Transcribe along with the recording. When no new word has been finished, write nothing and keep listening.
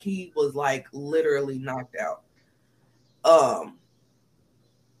he was like literally knocked out. Um,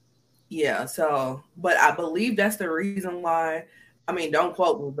 yeah, so but I believe that's the reason why. I mean, don't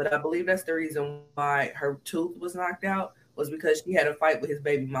quote me, but I believe that's the reason why her tooth was knocked out was because she had a fight with his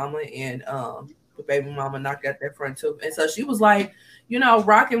baby mama, and the baby mama knocked out that front tooth, and so she was like,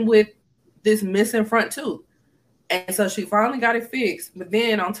 rocking with this missing front tooth, and so she finally got it fixed. But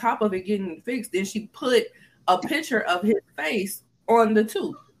then on top of it getting fixed, then she put a picture of his face on the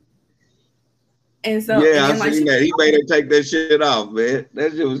tooth, and Yeah, I then like seen she, that. He made her take that shit off, man.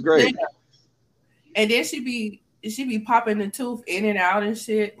 That shit was yeah, great. and then she be popping the tooth in and out and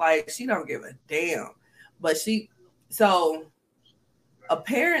shit. Like she don't give a damn. But so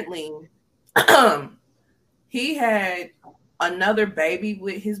apparently he had another baby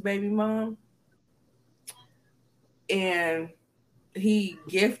with his baby mom, and he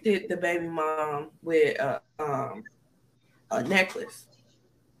gifted the baby mom with a necklace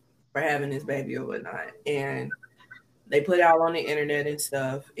for having his baby or whatnot. And they put it out on the internet and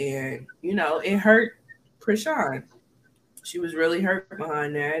stuff. And, it hurt Krishan. She was really hurt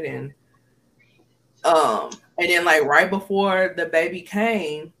behind that. And then like right before the baby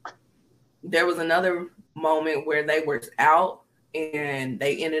came, there was another moment where they were out and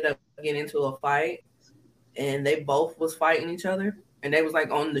they ended up getting into a fight, and they both was fighting each other, and they was like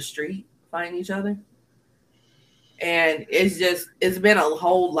on the street fighting each other. And it's been a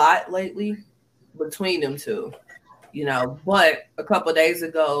whole lot lately between them two. But a couple days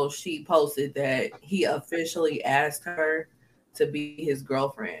ago she posted that he officially asked her to be his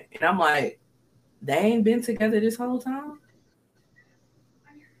girlfriend, and I'm like, they ain't been together this whole time.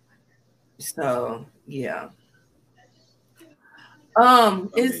 So yeah. I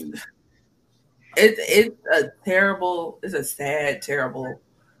It's mean, it's a sad, terrible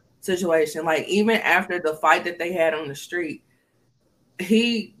situation. Like even after the fight that they had on the street,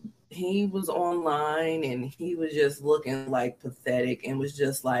 he he was online and he was just looking like pathetic, and was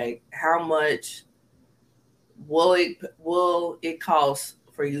just like, how much will it cost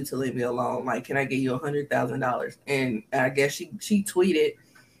for you to leave me alone? Like, can I give you $100,000? And I guess she tweeted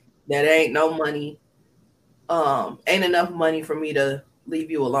that ain't no money, ain't enough money for me to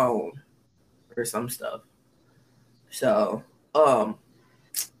leave you alone or some stuff. So um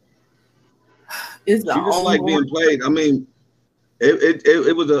it's the she just like ongoing. being played. I mean,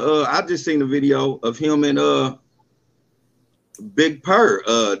 it was a. I just seen a video of him and Big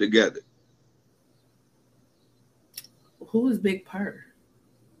Purr together. Who is Big Purr?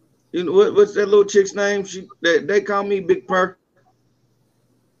 You know what's that little chick's name? They call me Big Purr.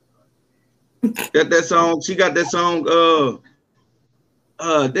 Got that song. She got that song.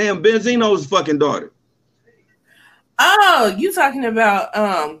 Damn, Benzino's fucking daughter. Oh, you talking about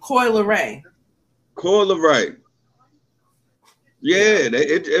Coil Ray? Coil right. Yeah. Yeah,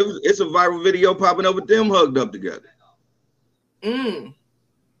 it's a viral video popping up with them hugged up together. Mm.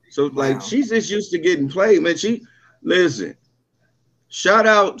 So like Wow. she's just used to getting played, man. She listen. Shout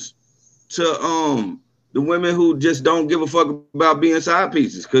outs to the women who just don't give a fuck about being side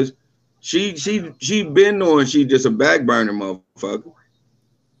pieces, because she been knowing she just a back burner motherfucker.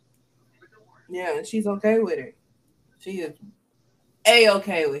 Yeah, and she's okay with it. She is a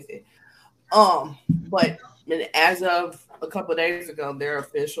okay with it. But as of a couple of days ago, they're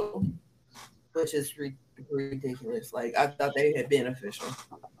official, which is ridiculous. Like I thought they had been official,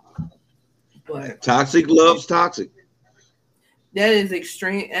 but Toxic loves toxic. that is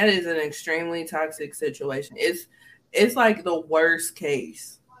extreme. That is an extremely toxic situation. It's like the worst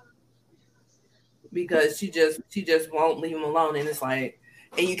case because she just won't leave him alone, and it's like,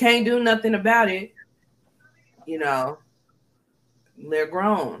 and you can't do nothing about it. You know, they're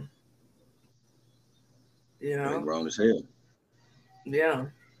grown. You They know, grown as hell. yeah,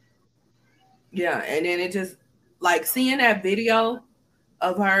 yeah, and then it just like seeing that video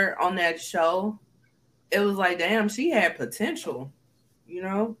of her on that show, it was like, damn, she had potential, you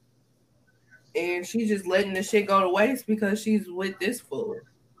know, and she's just letting the shit go to waste because she's with this fool,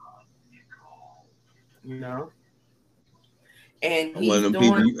 you know, and I'm one he's of them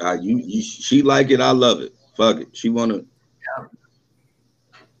doing. people. She like it. I love it. Fuck it. She wanna.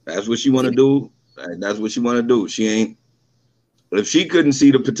 That's what she wanna do. And that's what she wanna do. She ain't. If she couldn't see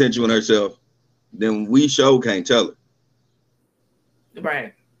the potential in herself, then we sure can't tell her.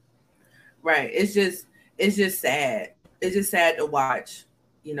 Right, right. It's just sad. It's just sad to watch,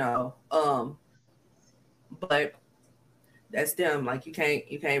 you know. But that's them. Like you can't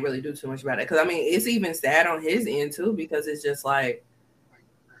really do too much about it. Because I mean, it's even sad on his end too, because it's just like,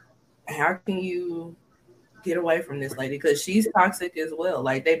 how can you get away from this lady? Because she's toxic as well.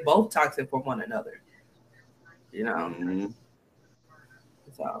 Like they both toxic for one another, you know. Mm-hmm.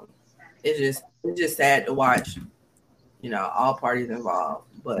 So it's just sad to watch, all parties involved.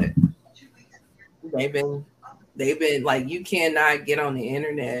 But they've been like, you cannot get on the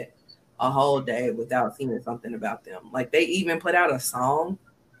internet a whole day without seeing something about them. Like, they even put out a song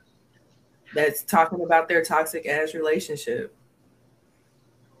that's talking about their toxic ass relationship.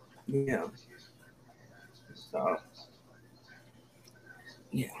 Yeah. So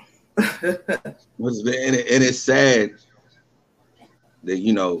yeah. And it's sad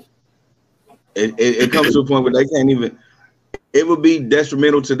that it comes to a point where they can't even. It would be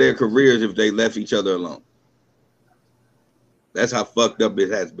detrimental to their careers if they left each other alone. That's how fucked up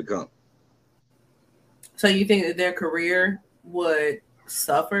it has become. So you think that their career would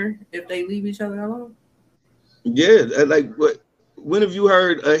suffer if they leave each other alone? Yeah, like what? When have you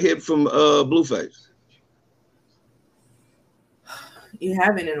heard a hit from Blueface? You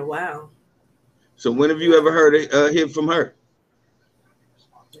haven't in a while. So when have you ever heard a hit from her?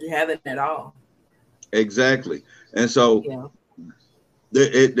 You haven't at all. Exactly, and so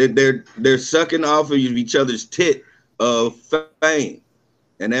they're sucking off of each other's tit of fame,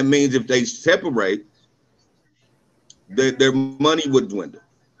 and that means if they separate, their money would dwindle.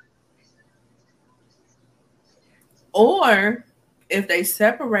 Or if they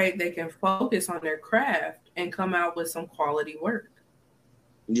separate, they can focus on their craft and come out with some quality work.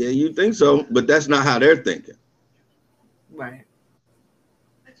 Yeah, you think so, but that's not how they're thinking. Right.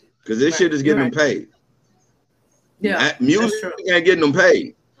 Because this shit is getting them paid. Yeah. Music ain't getting them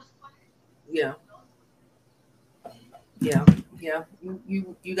paid. Yeah. Yeah. Yeah.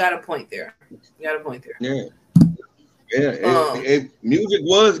 You got a point there. Yeah. Music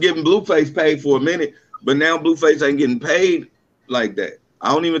was getting Blueface paid for a minute, but now Blueface ain't getting paid like that.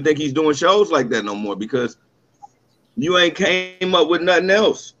 I don't even think he's doing shows like that no more because you ain't came up with nothing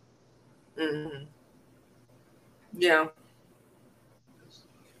else. Mm-hmm. Yeah.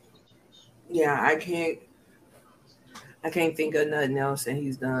 Yeah, I can't think of nothing else that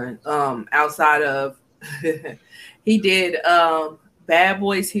he's done. Outside of he did Bad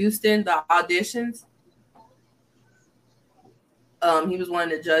Boys Houston, the auditions. He was one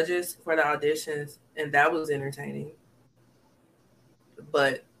of the judges for the auditions, and that was entertaining.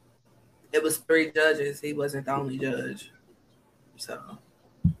 But it was 3 judges. He wasn't the only judge. So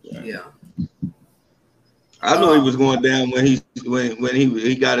yeah. I know he was going down when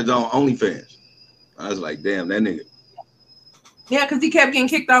he got his own OnlyFans. I was like, damn, that nigga. Yeah, because he kept getting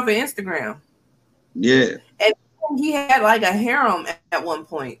kicked off of Instagram. Yeah. And he had like a harem at one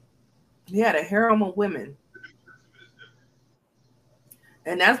point. He had a harem of women.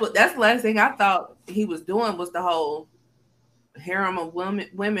 And that's the last thing I thought he was doing was the whole harem of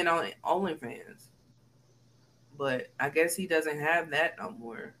women on OnlyFans. But I guess he doesn't have that no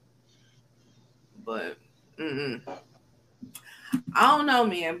more. But I don't know,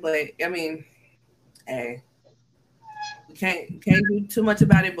 man. But I mean, hey, we can't do too much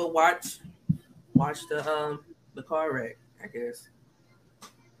about it, but watch the car wreck, I guess.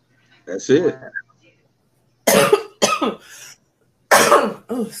 That's it.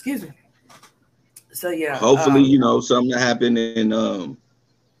 Oh, excuse me. So yeah. Hopefully, something happened and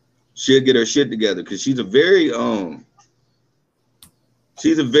she'll get her shit together because she's a very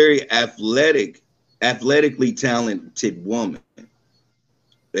athletically talented woman.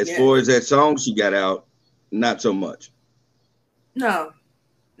 As far as that song she got out, not so much. No.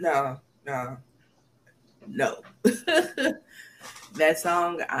 That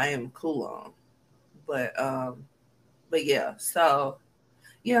song I am cool on. But yeah, so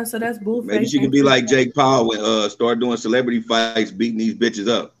that's Blueface. Maybe she can be like Jake Paul and start doing celebrity fights, beating these bitches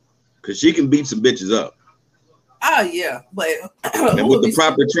up. Cause she can beat some bitches up. Oh yeah, but and with the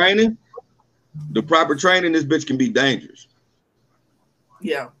proper training, this bitch can be dangerous.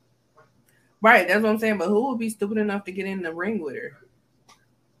 Yeah. Right, that's what I'm saying. But who would be stupid enough to get in the ring with her?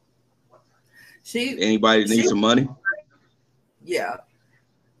 Anybody that needs some money? Yeah.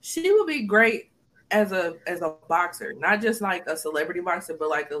 She would be great as a boxer, not just like a celebrity boxer, but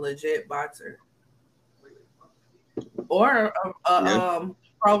like a legit boxer. Or a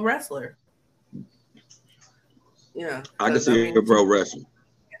pro wrestler. Yeah. I can see her pro wrestler.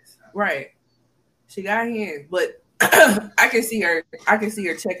 Right. She got hands, but I can see her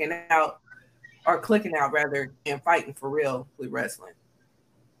checking out or clicking out rather and fighting for real with wrestling.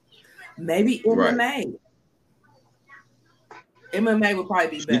 Maybe MMA. Right. MMA would probably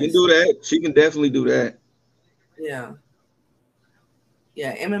be best. She can do that. She can definitely do that. Yeah.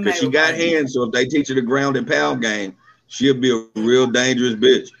 Yeah, MMA. Because she got hands, so if they teach her the ground and pound game, she'll be a real dangerous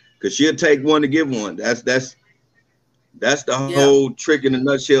bitch. Because she'll take one to give one. That's the whole trick in a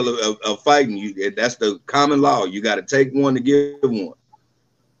nutshell of fighting. That's the common law. You got to take one to give one.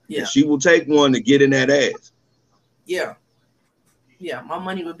 Yeah. And she will take one to get in that ass. Yeah. Yeah, my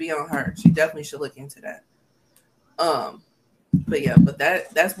money would be on her. She definitely should look into that. But yeah, but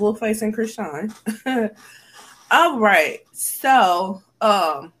that's Blueface and Chrisean. All right. So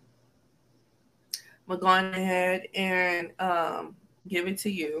I'm going ahead and give it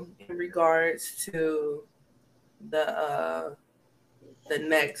to you in regards to the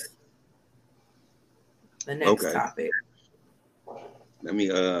next Okay. topic. Let me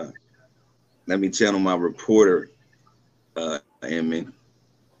channel my reporter, Emmy.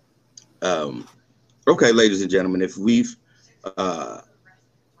 Okay, ladies and gentlemen, if we've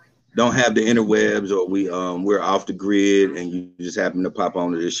don't have the interwebs, or we're off the grid and you just happen to pop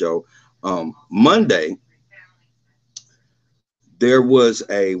onto this show, Monday there was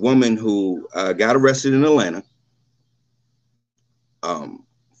a woman who got arrested in Atlanta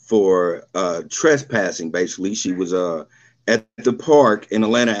for trespassing. Basically, she was at the park in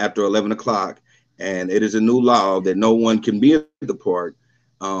Atlanta after 11 o'clock, and it is a new law that no one can be at the park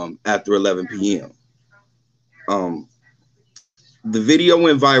after 11 p.m. The video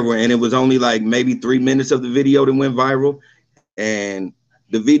went viral, and it was only like maybe 3 minutes of the video that went viral. And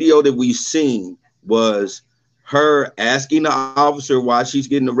the video that we've seen was her asking the officer why she's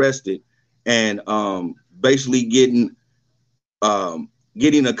getting arrested, and basically getting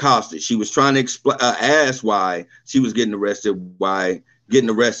accosted. She was trying to ask why she was getting arrested.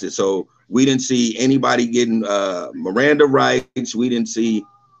 So we didn't see anybody getting Miranda rights. We didn't see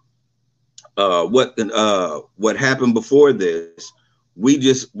what happened before this. We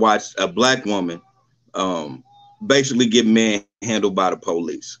just watched a black woman basically get manhandled by the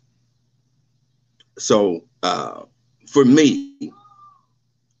police. So for me,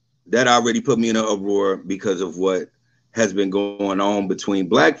 that already put me in an uproar because of what has been going on between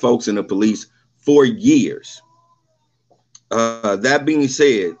black folks and the police for years. That being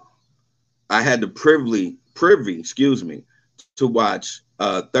said, I had the privy, to watch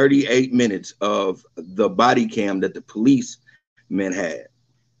 38 minutes of the body cam that the policemen had.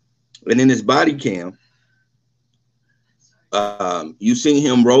 And in this body cam, you seen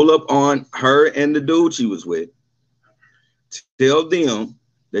him roll up on her and the dude she was with, tell them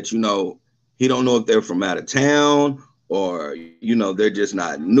that, he don't know if they're from out of town, or, they're just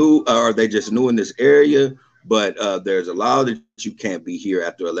not new, or they just new in this area, but there's a law that you can't be here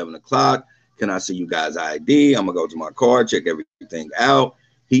after 11 o'clock. Can I see you guys' ID? I'm gonna go to my car, check everything out.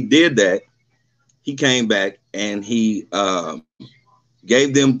 He did that. He came back and he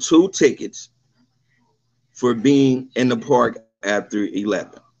gave them 2 tickets for being in the park after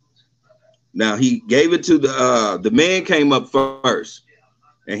 11. Now he gave it to the man came up first,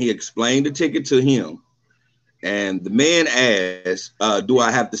 and he explained the ticket to him. And the man asked, do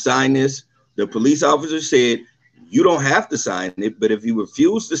I have to sign this? The police officer said, you don't have to sign it, but if you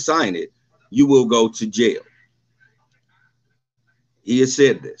refuse to sign it, you will go to jail. He has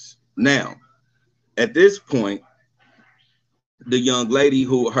said this. Now, at this point, the young lady,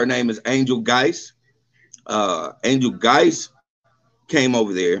 who her name is Angel Geis, came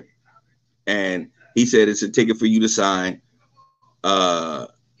over there, and he said, it's a ticket for you to sign.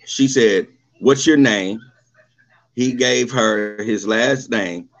 She said, what's your name? He gave her his last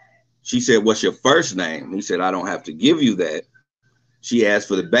name. She said, what's your first name? He said, I don't have to give you that. She asked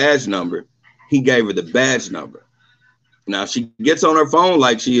for the badge number. He gave her the badge number. Now she gets on her phone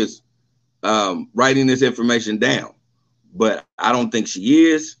like she is writing this information down, but I don't think she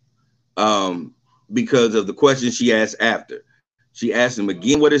is, because of the question she asked after. She asked him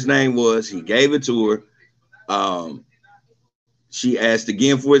again what his name was. He gave it to her. She asked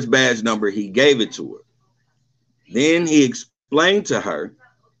again for his badge number. He gave it to her. Then he explained to her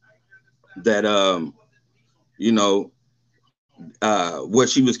that, what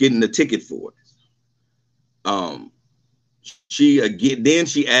she was getting the ticket for. Then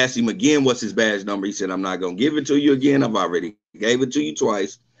she asked him again, what's his badge number? He said, I'm not going to give it to you again. I've already gave it to you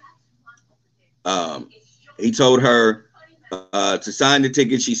twice. He told her to sign the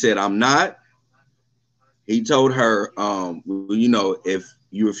ticket. She said, I'm not. He told her, if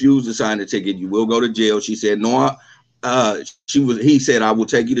you refuse to sign the ticket, you will go to jail. She said, no. He said, I will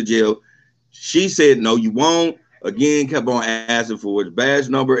take you to jail. She said, no, you won't. Again, kept on asking for his badge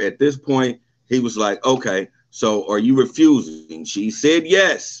number. At this point, he was like, okay, so are you refusing? She said,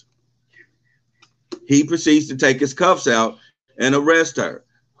 yes. He proceeds to take his cuffs out and arrest her.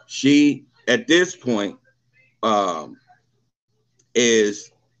 She, at this point,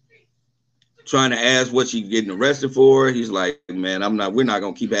 is trying to ask what she's getting arrested for. He's like, man, we're not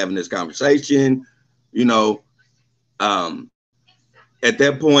going to keep having this conversation. At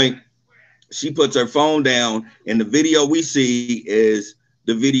that point, she puts her phone down, and the video we see is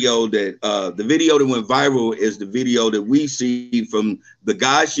the video that went viral is the video that we see from the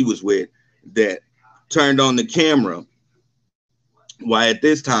guy she was with that turned on the camera. Why at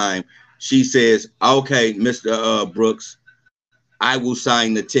this time she says, "Okay, Mr. Brooks, I will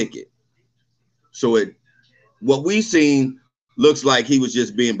sign the ticket." So what we seen looks like he was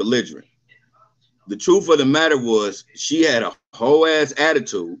just being belligerent. The truth of the matter was she had a whole ass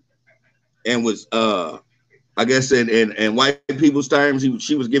attitude and was I guess in white people's terms,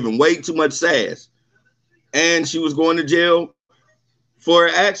 she was giving way too much sass, and she was going to jail for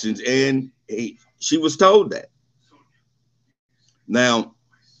her actions, and she was told that. Now,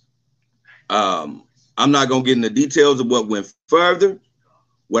 I'm not gonna get into details of what went further.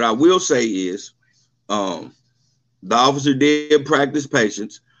 What I will say is, the officer did practice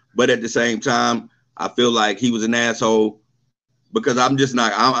patience, but at the same time, I feel like he was an asshole because I'm just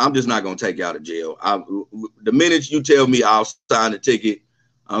not gonna take you out of jail. The minute you tell me I'll sign the ticket,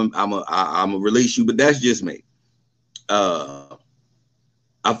 I'm gonna release you. But that's just me. I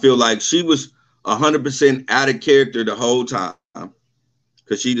feel like she was 100% out of character the whole time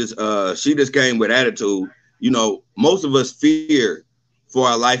because she just came with attitude. You know, most of us fear for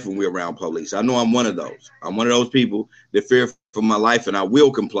our life when we're around police. I know I'm one of those. I'm one of those people that fear for my life, and I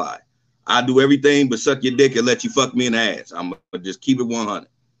will comply. I do everything but suck your dick and let you fuck me in the ass. I'm gonna just keep it 100.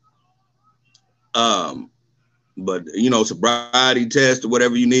 But you know, sobriety test or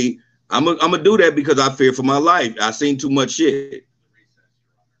whatever you need, I'm gonna do that because I fear for my life. I seen too much shit.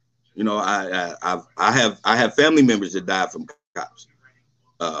 You know, I have family members that died from cops.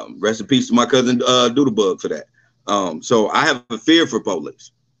 Rest in peace to my cousin Doodlebug for that. So I have a fear for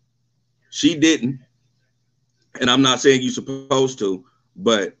police. She didn't, and I'm not saying you're supposed to,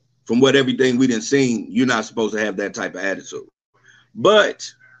 but from what everything we done seen, you're not supposed to have that type of attitude.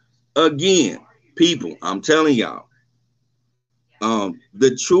 But again, people, I'm telling y'all,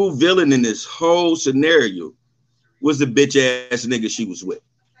 the true villain in this whole scenario was the bitch ass nigga she was with.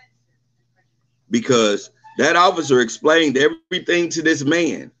 Because that officer explained everything to this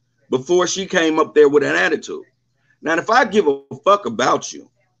man before she came up there with an attitude. Now, if I give a fuck about you,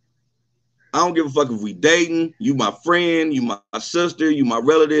 I don't give a fuck if we dating, you my friend, you my sister, you my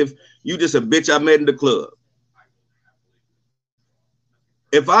relative, you just a bitch I met in the club.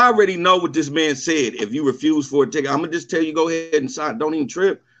 If I already know what this man said, if you refuse for a ticket, I'm gonna just tell you, go ahead and sign. Don't even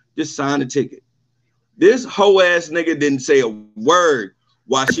trip, just sign the ticket. This whole ass nigga didn't say a word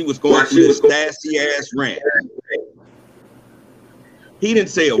while she was going through this nasty ass rant. He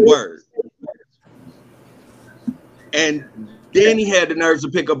didn't say a word. And then he had the nerves to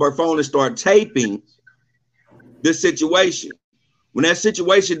pick up her phone and start taping the situation. When that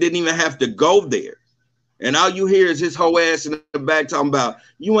situation didn't even have to go there. And all you hear is his whole ass in the back talking about,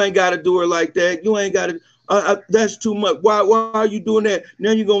 you ain't got to do her like that. You ain't got to, that's too much. Why are you doing that?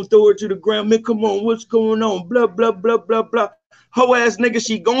 Now you're going to throw her to the ground. Man, come on, what's going on? Blah, blah, blah, blah, blah. Whole ass nigga,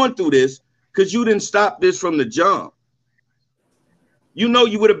 she going through this because you didn't stop this from the jump. You know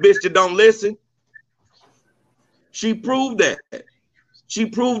you with a bitch that don't listen. She proved that. She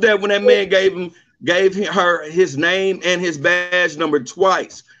proved that when that man gave her his name and his badge number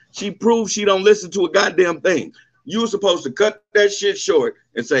twice. She proved she don't listen to a goddamn thing. You were supposed to cut that shit short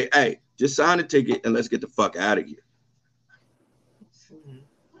and say, hey, just sign the ticket and let's get the fuck out of here.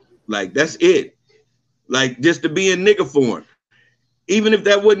 Like, that's it. Like, just to be in nigga form. Even if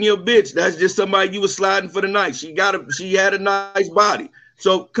that wasn't your bitch, that's just somebody you was sliding for the night. She had a nice body.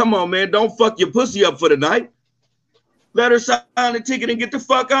 So come on, man, don't fuck your pussy up for the night. Let her sign the ticket and get the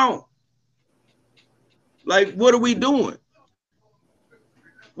fuck on. Like, what are we doing?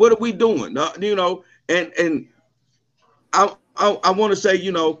 What are we doing? You know, and I want to say,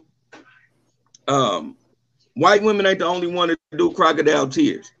 you know, white women ain't the only one to do crocodile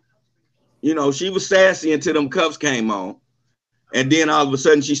tears. You know, she was sassy until them cuffs came on. And then all of a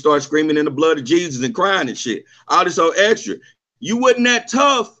sudden she started screaming in the blood of Jesus and crying and shit. All this so extra. You wasn't that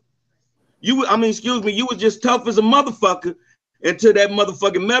tough. You was just tough as a motherfucker until that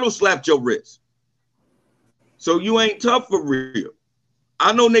motherfucking metal slapped your wrist. So you ain't tough for real.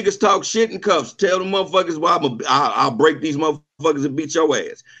 I know niggas talk shit in cuffs. Tell them motherfuckers, well, I'll break these motherfuckers and beat your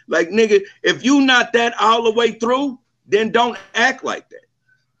ass. Like, nigga, if you not that all the way through, then don't act like that.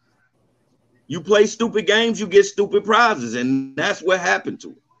 You play stupid games, you get stupid prizes, and that's what happened to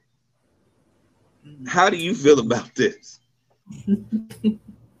her. How do you feel about this?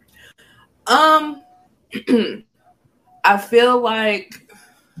 I feel like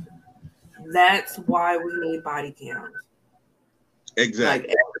that's why we need body cams.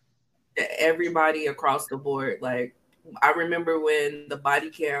 Exactly. Like everybody across the board. Like, I remember when the body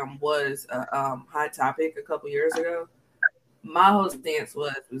cam was a hot topic a couple years ago, My whole stance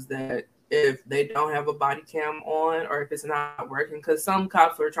was that if they don't have a body cam on or if it's not working, because some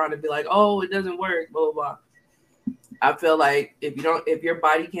cops are trying to be like, oh, it doesn't work, blah blah blah. I feel like if your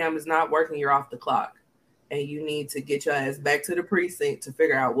body cam is not working, you're off the clock, and you need to get your ass back to the precinct to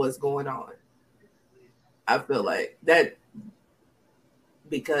figure out what's going on. I feel like that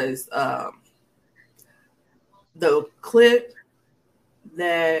because the clip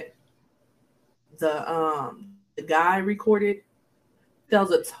that the guy recorded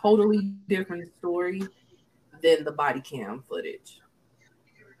tells a totally different story than the body cam footage.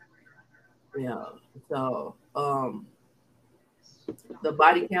 Yeah. So the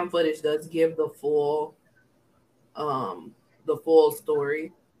body cam footage does give the full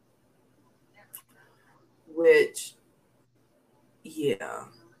story, which yeah,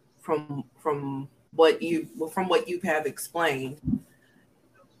 from what you have explained,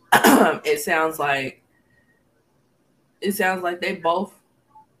 it sounds like they both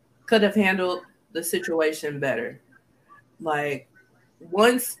could have handled the situation better. Like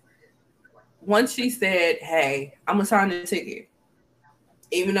once she said, "Hey, I'm gonna sign the ticket,"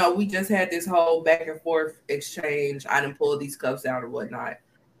 even though we just had this whole back and forth exchange, I didn't pull these cuffs out or whatnot.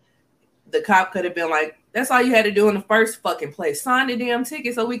 The cop could have been like, "That's all you had to do in the first fucking place. Sign the damn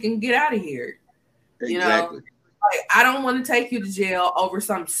ticket so we can get out of here." Exactly. You know, like I don't want to take you to jail over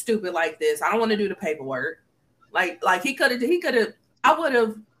something stupid like this. I don't want to do the paperwork. Like he could have.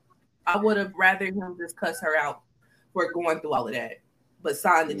 I would have rather him just cuss her out for going through all of that, but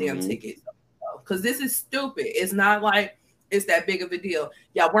sign the damn ticket. Because this is stupid. It's not like it's that big of a deal.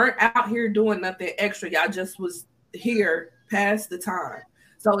 Y'all weren't out here doing nothing extra. Y'all just was here past the time.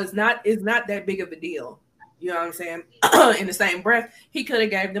 So it's not that big of a deal. You know what I'm saying? In the same breath, he could have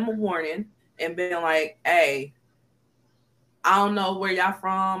gave them a warning and been like, "Hey, I don't know where y'all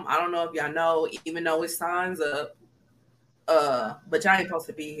from. I don't know if y'all know, even though it signs up. But y'all ain't supposed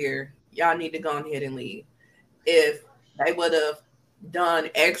to be here. Y'all need to go ahead and leave." If they would have done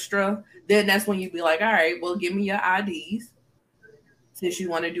extra, then that's when you'd be like, "All right, well, give me your IDs. Since you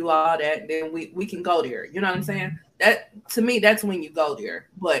want to do all that, then we can go there." You know what I'm saying? That to me, that's when you go there.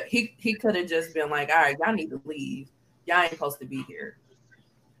 But he could have just been like, "All right, y'all need to leave. Y'all ain't supposed to be here."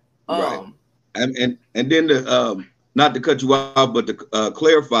 Right. And then the not to cut you off, but to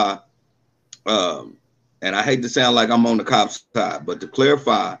clarify, and I hate to sound like I'm on the cop's side, but to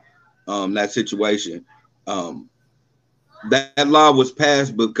clarify that situation, that law was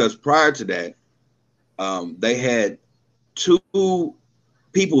passed because prior to that, they had 2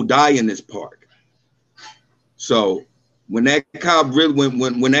 people die in this park. So when that cop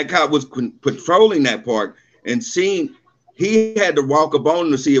when that cop was patrolling that park and seeing, he had to walk up on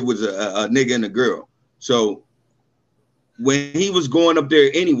him to see if it was a nigga and a girl. So when he was going up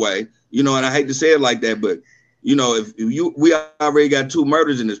there anyway, you know, and I hate to say it like that, but you know, if we already got 2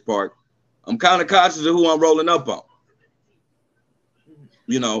 murders in this park, I'm kind of cautious of who I'm rolling up on.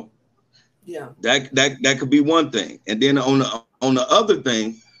 You know, yeah, that could be one thing. And then on the other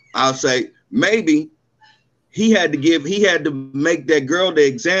thing, I'll say maybe he had to make that girl the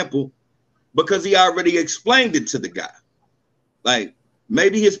example because he already explained it to the guy. Like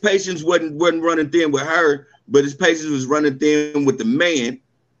maybe his patience wasn't running thin with her, but his patience was running thin with the man.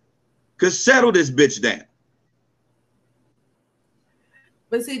 Cause settle this bitch down.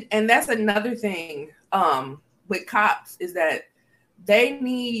 But see, and that's another thing with cops is that they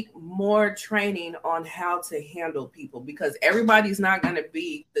need more training on how to handle people because everybody's not going to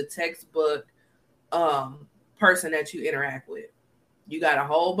be the textbook person that you interact with. You got a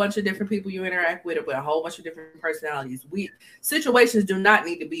whole bunch of different people you interact with a whole bunch of different personalities. Situations do not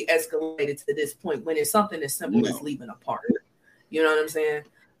need to be escalated to this point when it's something as simple as leaving a park. You know what I'm saying?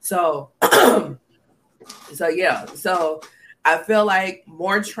 So, so I feel like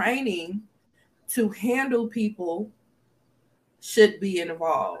more training to handle people should be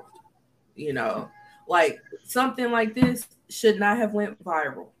involved. You know, like something like this should not have went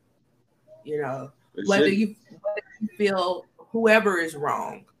viral. You know, whether you feel whoever is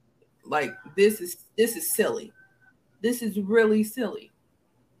wrong, like this is silly. This is really silly.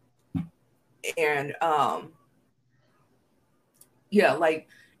 And yeah, like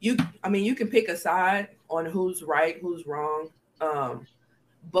you can pick a side on who's right, who's wrong.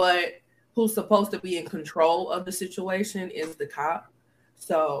 But who's supposed to be in control of the situation is the cop.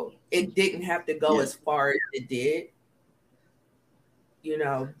 So it didn't have to go as far as it did. You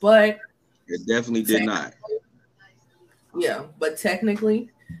know, but it definitely did not. Yeah, but technically,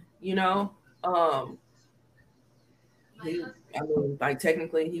 you know,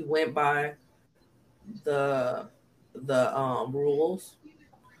 technically he went by the rules.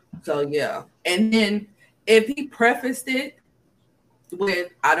 So yeah. And then if he prefaced it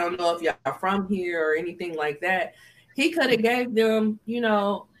with, I don't know if y'all are from here or anything like that. He could have gave them,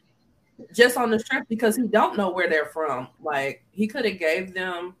 just on the strength because he don't know where they're from. Like he could have gave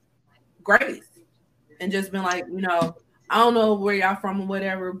them grace and just been like, I don't know where y'all from or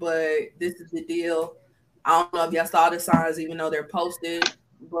whatever, but this is the deal. I don't know if y'all saw the signs, even though they're posted,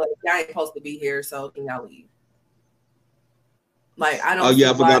 but y'all ain't supposed to be here, so can y'all leave? Like I don't. Oh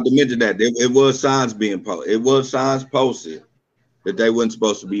yeah, I forgot to mention that it was signs being posted. It was signs posted that they weren't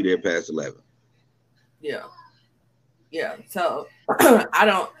supposed to be there past 11. Yeah. So I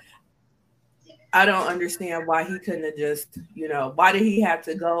don't understand why he couldn't have just, why did he have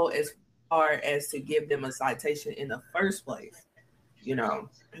to go as far as to give them a citation in the first place?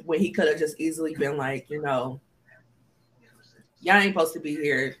 When he could have just easily been like, y'all ain't supposed to be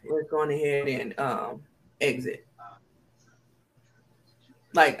here. We're going ahead and exit.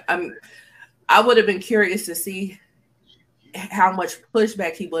 Like I would have been curious to see how much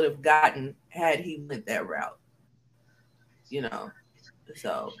pushback he would have gotten had he went that route.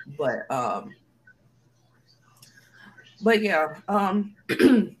 So, but yeah,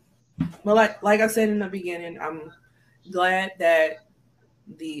 well, like I said in the beginning, I'm glad that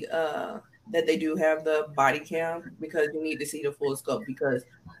that they do have the body cam because you need to see the full scope because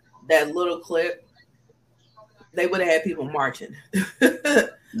that little clip, they would have had people marching.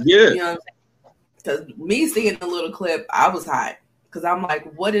 Yeah. Because me seeing the little clip, I was hot because I'm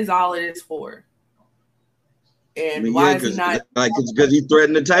like, what is all of this for? And why is he not? Like it's because he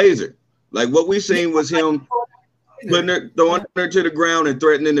threatened the taser. Like what we seen was him throwing her to the ground and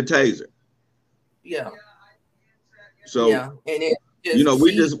threatening the taser. Yeah. So and it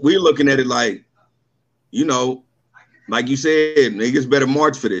just, we're looking at it like, like you said, niggas better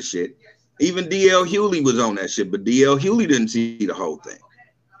march for this shit. Even DL Hewley was on that shit, but DL Hewley didn't see the whole thing.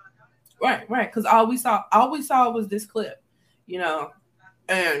 Right. Because all we saw was this clip,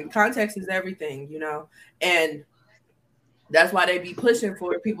 and context is everything, and that's why they be pushing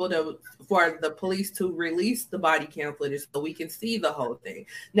for the police to release the body cam footage so we can see the whole thing.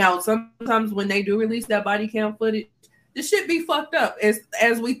 Now, sometimes when they do release that body cam footage, this shit be fucked up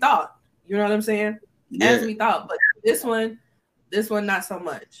as we thought. You know what I'm saying? Yeah. As we thought, but this one not so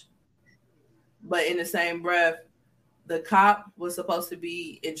much. But in the same breath, the cop was supposed to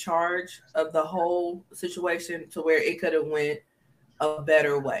be in charge of the whole situation to where it could have went a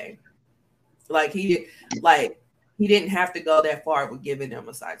better way. Like he didn't have to go that far with giving them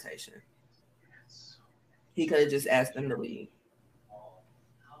a citation. He could have just asked them to leave.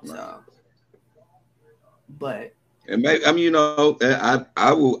 So, but and maybe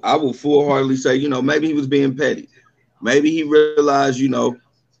I will full-heartedly say, maybe he was being petty. Maybe he realized, he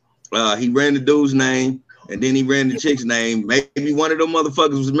ran the dude's name and then he ran the chick's name. Maybe one of them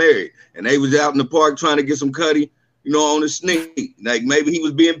motherfuckers was married and they was out in the park trying to get some cutty, on the sneak. Like maybe he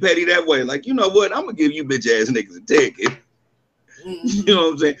was being petty that way. Like, you know what? I'm gonna give you bitch ass niggas a ticket. You know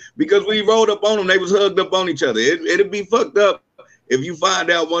what I'm saying? Because we rolled up on them, they was hugged up on each other. It'd be fucked up if you find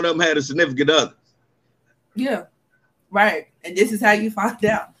out one of them had a significant other. Yeah, right. And this is how you find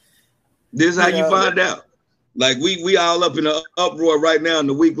out. This is how you find out. Like we all up in an uproar right now, and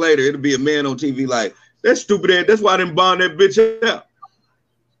a week later, it'll be a man on TV like, that's stupid ass. That's why I didn't bond that bitch out.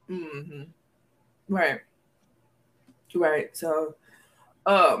 Mm-hmm. Right. So,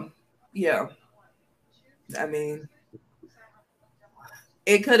 yeah. I mean,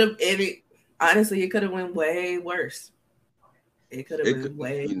 it could have. Honestly, it could have went way worse. It could have been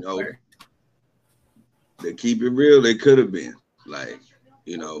way worse. To keep it real, it could have been like,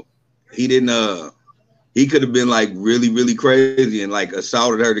 he didn't. He could have been like really, really crazy and like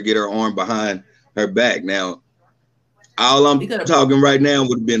assaulted her to get her arm behind her back. Now, all I'm talking right now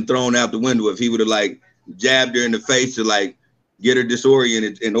would have been thrown out the window if he would have like jabbed her in the face to like get her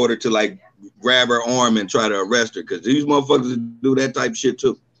disoriented in order to like grab her arm and try to arrest her. Because these motherfuckers do that type of shit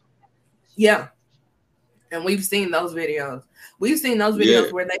too. Yeah. And we've seen those videos.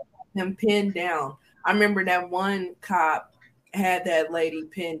 Where they have him pinned down. I remember that one cop had that lady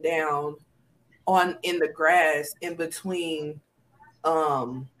pinned down in the grass in between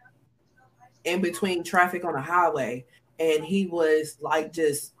traffic on a highway, and he was like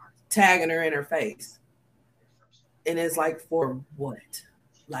just tagging her in her face. And it's like, for what?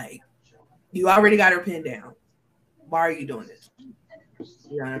 Like, you already got her pinned down. Why are you doing this?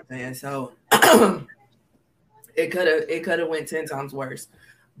 You know what I'm saying? So it could have went 10 times worse,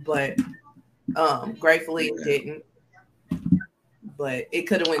 but gratefully it didn't. But it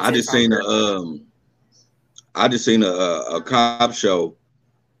could have went. I just seen a cop show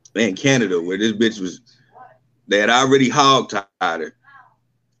in Canada where this bitch they had already hog tied her.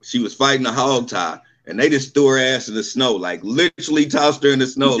 She was fighting a hog tie, and they just threw her ass in the snow, like literally tossed her in the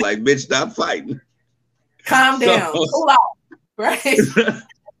snow, like bitch, stop fighting. Calm down, cool out, right?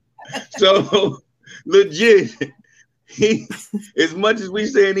 So legit, as much as we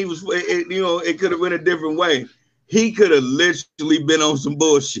saying he was, it could have went a different way. He could have literally been on some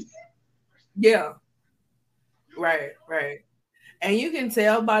bullshit. Yeah. Right. And you can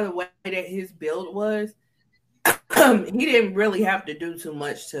tell by the way that his build was, he didn't really have to do too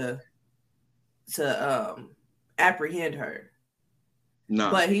much to apprehend her. No.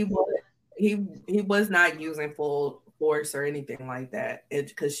 But he was not using full force or anything like that.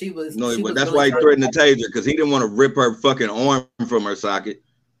 Because she was. No, she was that's really why he threatened to tase her, because he didn't want to rip her fucking arm from her socket.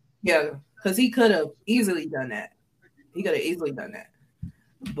 Yeah, because he could have easily done that.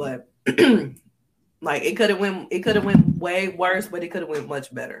 But like it could have went way worse, but it could have went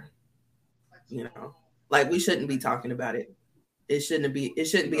much better. You know, like we shouldn't be talking about it. It shouldn't be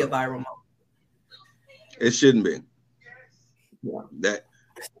a viral moment. It shouldn't be. Yeah.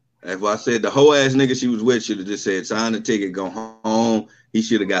 That's why I said the whole ass nigga she was with should have just said, sign the ticket, go home. He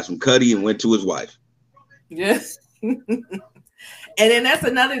should have got some cutty and went to his wife. Yes. And then that's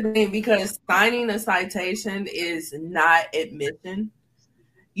another thing, because signing a citation is not admission.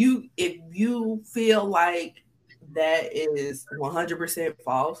 If you feel like that is 100%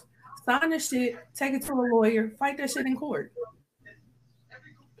 false, sign the shit, take it to a lawyer, fight that shit in court.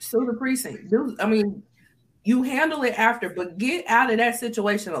 Sue the precinct. You handle it after, but get out of that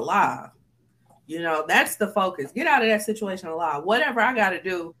situation alive. You know, that's the focus. Get out of that situation alive. Whatever I got to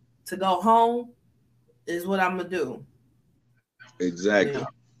do to go home is what I'm going to do. Exactly. You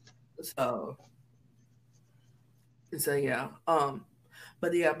know? So yeah.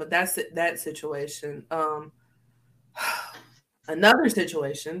 But that's it, that situation. Another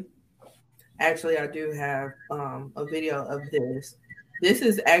situation. Actually, I do have a video of this. This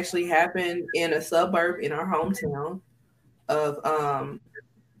has actually happened in a suburb in our hometown of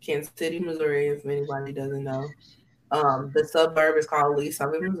Kansas City, Missouri. If anybody doesn't know, the suburb is called Lee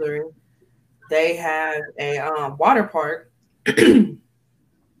Summit, Missouri. They have a water park that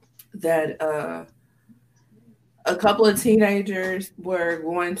a couple of teenagers were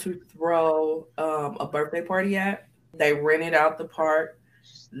going to throw a birthday party at. They rented out the park.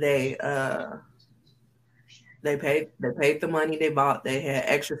 They paid the money they bought. They had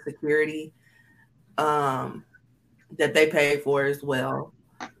extra security that they paid for as well.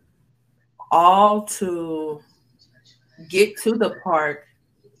 All to get to the park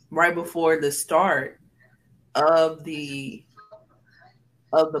right before the start of the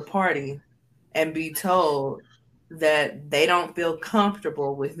party and be told that they don't feel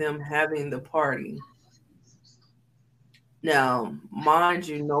comfortable with them having the party. Now, mind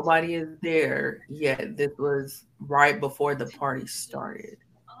you, nobody is there yet. This was right before the party started.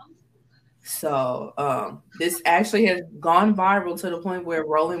 So this actually has gone viral to the point where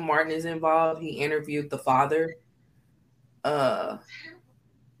Roland Martin is involved. He interviewed the father. Yeah,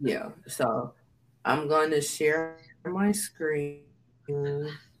 so I'm going to share my screen.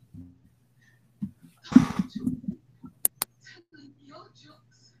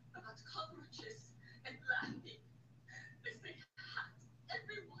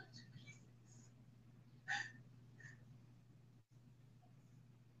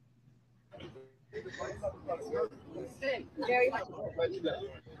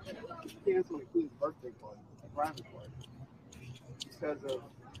 Cancel the kid's birthday party, a private party, because of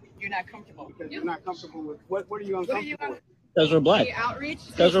you're not comfortable. Because you're not comfortable with what are you uncomfortable with? Because we're black.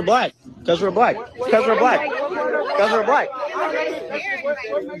 Because we're black. Because we're black. Because we're black. Because we're black.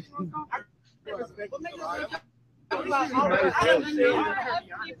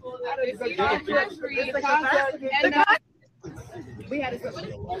 We had a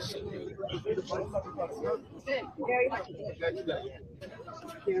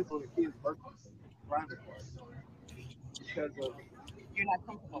cancel the kid's birthday private party because of you're not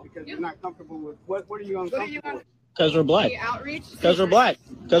comfortable. Because you're not comfortable with what are you uncomfortable with? Because we're black. Because we're black.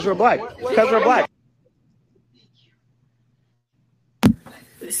 Because we're black. Because we're black.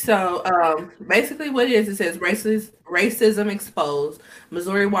 So basically what it is, it says racism exposed.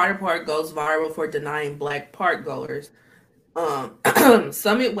 Missouri water park goes viral for denying black park goers.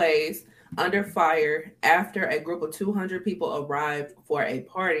 Summit Ways under fire after a group of 200 people arrived for a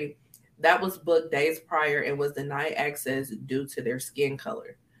party that was booked days prior and was denied access due to their skin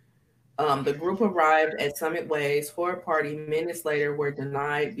color. The group arrived at Summit Ways for a party. Minutes later were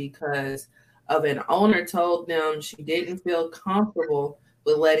denied because of an owner told them she didn't feel comfortable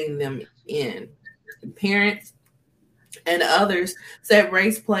with letting them in. Parents and others said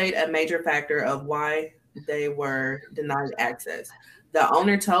race played a major factor of why they were denied access. The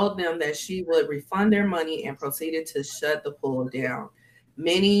owner told them that she would refund their money and proceeded to shut the pool down.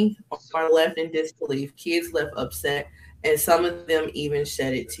 Many are left in disbelief, kids left upset, and some of them even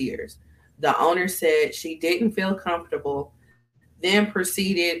shedded tears. The owner said she didn't feel comfortable, then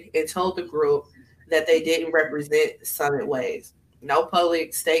proceeded and told the group that they didn't represent Summit Waves. No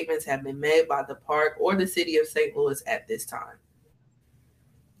public statements have been made by the park or the city of St. Louis at this time.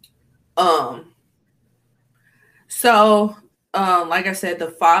 Like I said,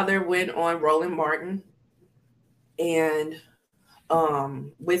 the father went on Roland Martin and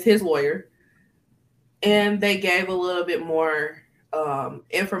with his lawyer, and they gave a little bit more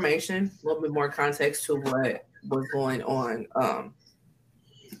information, a little bit more context to what was going on.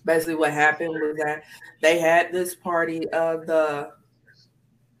 Basically, what happened was that they had this party. Their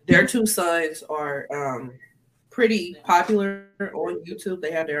two sons are pretty popular on YouTube.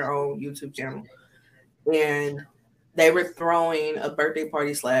 They had their own YouTube channel, and they were throwing a birthday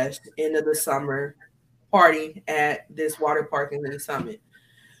party / end of the summer party at this water park in the Summit.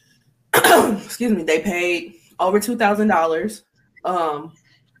 Excuse me. They paid over $2,000.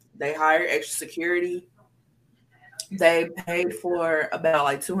 They hired extra security. They paid for about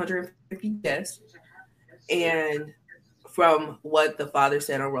like 250 guests. And from what the father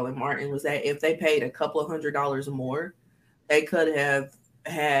said on Roland Martin was that if they paid a couple of $100 more, they could have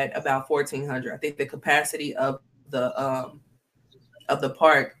had about 1,400. I think the capacity of the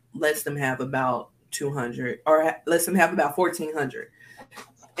park lets them have about 200, or lets them have about 1,400.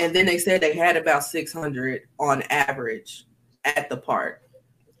 And then they said they had about 600 on average at the park.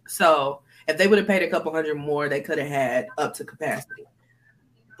 So if they would have paid a couple hundred more, they could have had up to capacity.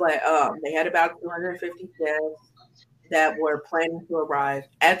 But they had about 250 guests that were planning to arrive.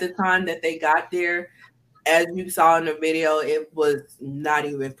 At the time that they got there, as you saw in the video, it was not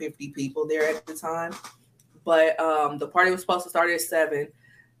even 50 people there at the time. But the party was supposed to start at 7.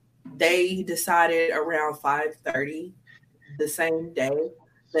 They decided around 5:30 the same day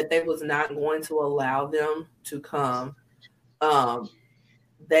that they was not going to allow them to come.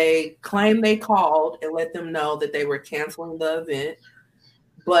 They claimed they called and let them know that they were canceling the event,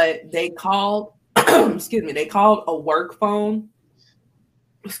 but they called, they called a work phone,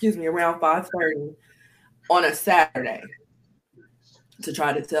 around 5:30 on a Saturday to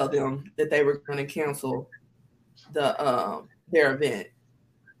try to tell them that they were going to cancel their event.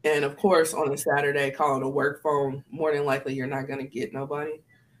 And of course, on a Saturday, calling a work phone, more than likely you're not going to get nobody.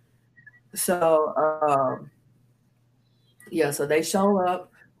 So, so they show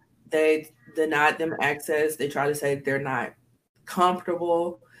up. They denied them access. They try to say they're not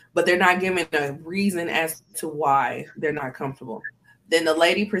comfortable, but they're not giving a reason as to why they're not comfortable. Then the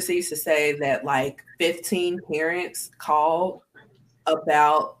lady proceeds to say that like 15 parents called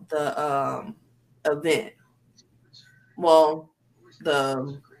about the event. Well,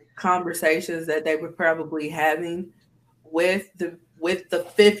 the conversations that they were probably having with the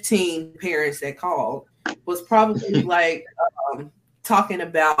 15 parents that called was probably like talking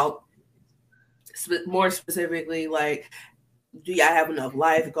about more specifically, like, do y'all have enough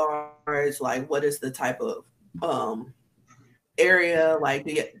lifeguards? Like, what is the type of area?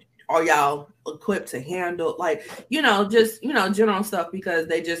 Like, are y'all equipped to handle, like, just, general stuff, because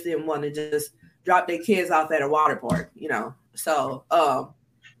they just didn't want to just drop their kids off at a water park, So,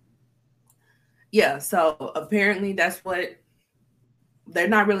 so apparently that's what they're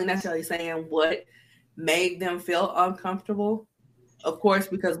not really necessarily saying what made them feel uncomfortable. Of course,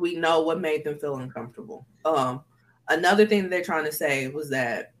 because we know what made them feel uncomfortable. Another thing that they're trying to say was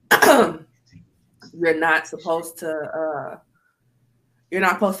that you're not supposed to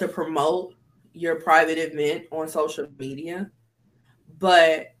promote your private event on social media.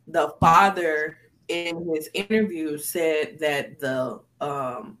 But the father in his interview said that the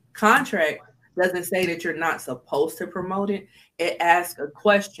contract doesn't say that you're not supposed to promote it. It asks a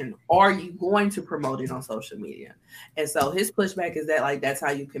question: are you going to promote it on social media? And so his pushback is that, like, that's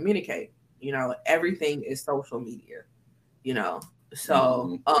how you communicate. Everything is social media.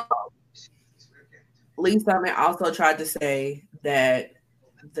 So Lee Summit also tried to say that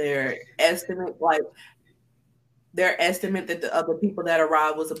their estimate that the other people that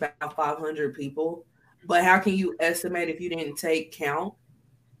arrived was about 500 people. But how can you estimate if you didn't take count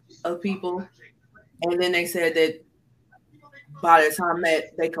of people? And then they said that by the time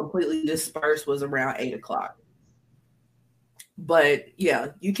that they completely dispersed was around 8:00. But yeah,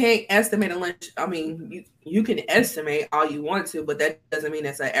 you can't estimate unless, you can estimate all you want to, but that doesn't mean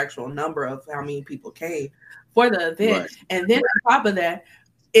that's an actual number of how many people came for the event. Right. And then on top of that,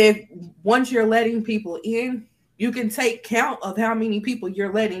 once you're letting people in, you can take count of how many people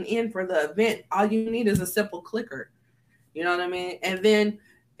you're letting in for the event. All you need is a simple clicker. You know what I mean? And then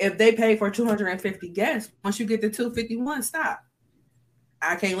if they pay for 250 guests, once you get to 251, stop.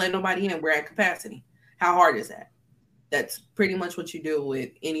 I can't let nobody in. We're at capacity. How hard is that? That's pretty much what you do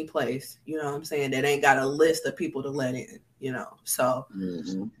with any place, you know what I'm saying, that ain't got a list of people to let in, you know. So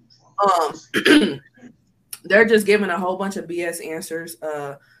they're just giving a whole bunch of BS answers.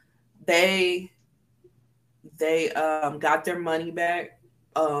 They got their money back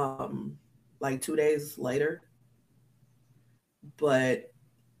like 2 days later. But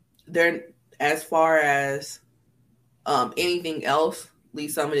they're, as far as anything else, Lee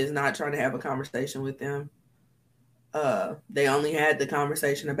Summit is not trying to have a conversation with them. They only had the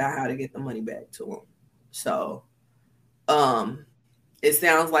conversation about how to get the money back to them. So it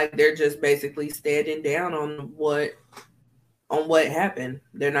sounds like they're just basically standing down on what happened.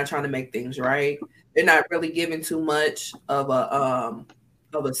 They're not trying to make things right. They're not really giving too much of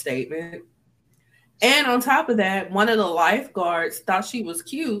a statement. And on top of that, one of the lifeguards thought she was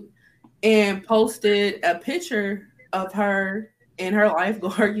cute and posted a picture of her in her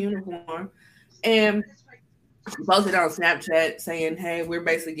lifeguard uniform and posted on Snapchat saying, "Hey, we're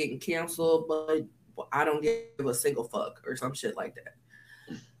basically getting canceled, but I don't give a single fuck," or some shit like that.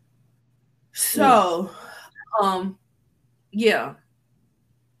 So, yeah.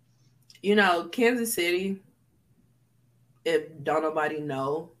 You know, Kansas City, if don't nobody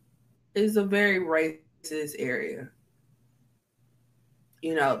know, is a very racist area.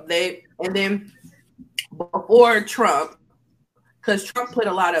 You know, and then before Trump, because Trump put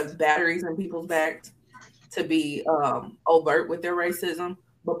a lot of batteries in people's backs to be overt with their racism.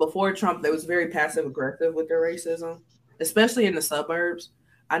 But before Trump, they was very passive aggressive with their racism, especially in the suburbs.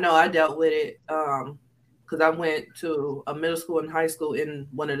 I know I dealt with it because I went to a middle school and high school in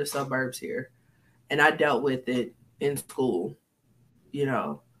one of the suburbs here, and I dealt with it in school. You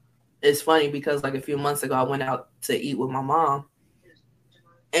know, it's funny because like a few months ago, I went out to eat with my mom,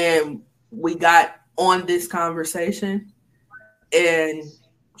 and we got on this conversation, and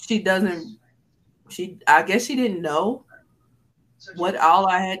I guess she didn't know what all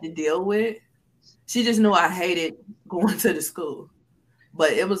I had to deal with. She just knew I hated going to the school,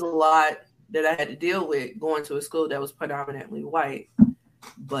 but it was a lot that I had to deal with going to a school that was predominantly white.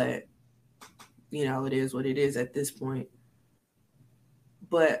 But you know, it is what it is at this point.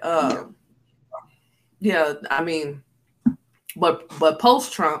 But yeah, I mean, but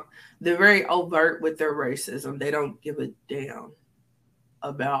post Trump, they're very overt with their racism. They don't give a damn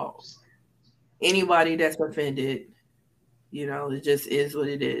about anybody that's offended. You know, it just is what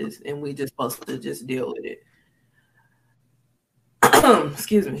it is, and we just supposed to just deal with it.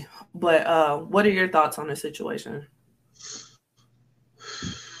 Excuse me. But what are your thoughts on the situation?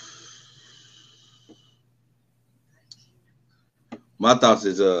 My thoughts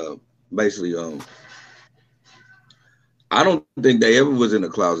is basically I don't think they ever was in the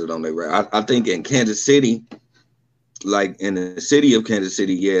closet on their race. I think in Kansas City, like in the city of Kansas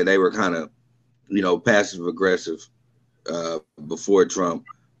City, yeah, they were kind of, you know, passive aggressive before Trump.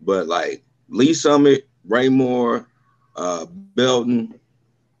 But like Lee Summit, Raymore, Belton,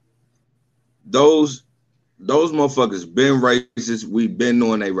 those motherfuckers been racist. We've been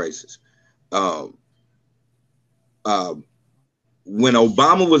knowing they racist. When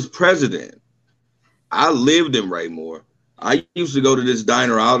Obama was president, I lived in Raymore. I used to go to this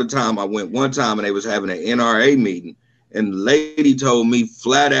diner all the time. I went one time and they was having an NRA meeting, and the lady told me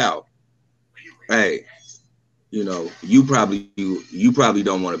flat out, "Hey, you know, you probably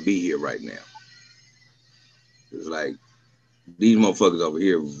don't want to be here right now." It's like these motherfuckers over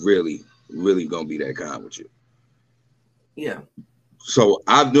here really, really gonna be that kind with you. Yeah. So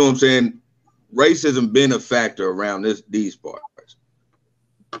I know what I'm saying. Racism been a factor around these parts.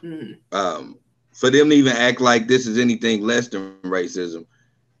 Mm. For them to even act like this is anything less than racism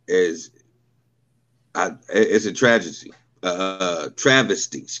it's a tragedy,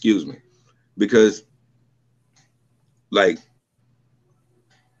 travesty, excuse me, because like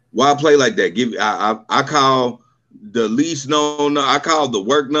why play like that? I call the least known, I call the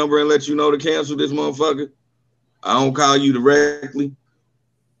work number and let you know to cancel this motherfucker. I don't call you directly.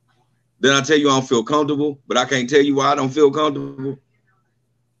 Then I tell you I don't feel comfortable, but I can't tell you why I don't feel comfortable.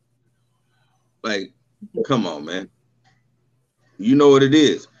 Like, come on, man. You know what it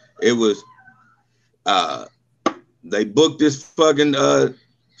is. It was they booked this fucking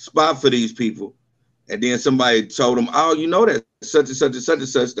spot for these people, and then somebody told them, "Oh, you know that such and such and such and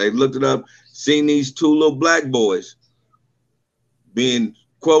such." They looked it up, seen these two little black boys being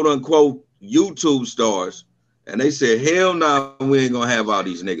quote unquote YouTube stars, and they said, "Hell no, we ain't gonna have all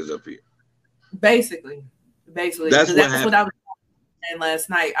these niggas up here." Basically, that's what I was saying last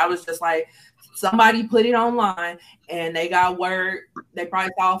night. I was just like, somebody put it online and they got word. They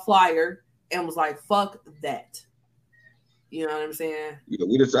probably saw a flyer and was like, "Fuck that." You know what I'm saying? Yeah,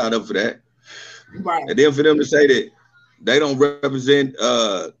 we just signed up for that. Right. And then for them to say that they don't represent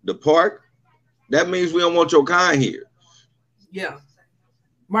the park, that means we don't want your kind here. Yeah.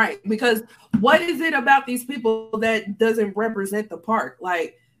 Right. Because what is it about these people that doesn't represent the park?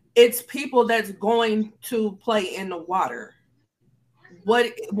 Like, it's people that's going to play in the water.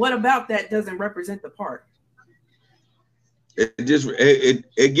 What about that doesn't represent the park? It gives me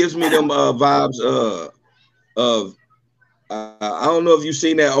them vibes of I don't know if you've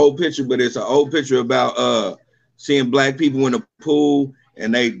seen that old picture, but it's an old picture about seeing black people in the pool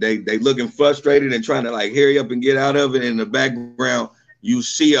and they looking frustrated and trying to like hurry up and get out of it. In the background, you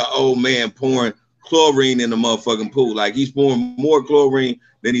see an old man pouring chlorine in the motherfucking pool. Like he's pouring more chlorine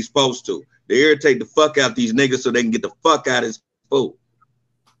than he's supposed to. They irritate the fuck out these niggas so they can get the fuck out of his pool.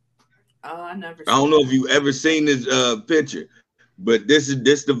 I never. I don't know if you ever seen this picture, but this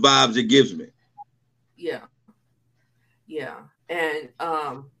the vibes it gives me. Yeah. Yeah. And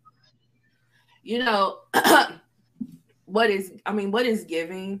you know, what is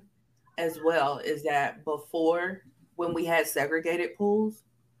giving as well is that before, when we had segregated pools,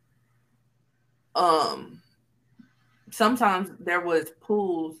 sometimes there was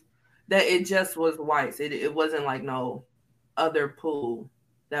pools that it just was whites. It wasn't like no other pool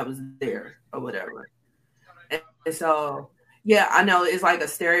that was there or whatever. And so, yeah, I know it's like a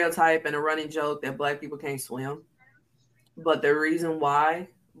stereotype and a running joke that black people can't swim. But the reason why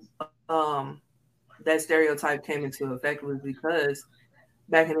that stereotype came into effect was because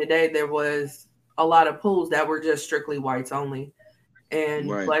back in the day, there was a lot of pools that were just strictly whites only. And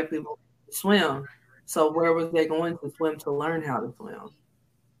Right. black people swim. So where was they going to swim to learn how to swim?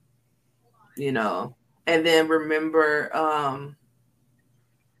 You know? And then remember, I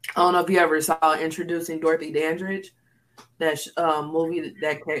don't know if you ever saw Introducing Dorothy Dandridge, that movie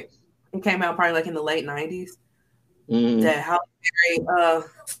that came out probably like in the late 90s. Mm-hmm. That Halle Berry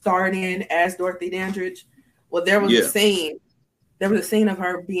starred in as Dorothy Dandridge. Well, there was a scene. There was a scene of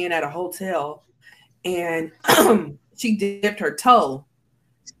her being at a hotel, and she dipped her toe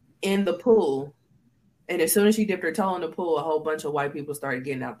in the pool. And as soon as she dipped her toe in the pool, a whole bunch of white people started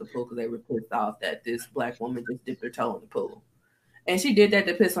getting out the pool because they were pissed off that this black woman just dipped her toe in the pool. And she did that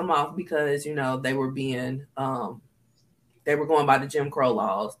to piss them off because, you know, they were being, they were going by the Jim Crow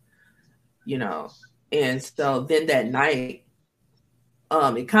laws, you know. And so then that night,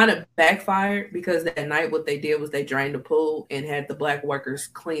 it kind of backfired because that night what they did was they drained the pool and had the black workers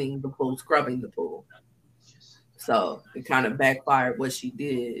cleaning the pool, scrubbing the pool. So it kind of backfired what she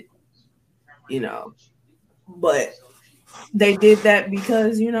did, you know. But they did that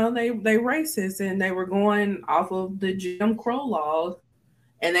because, you know, they racist and they were going off of the Jim Crow laws.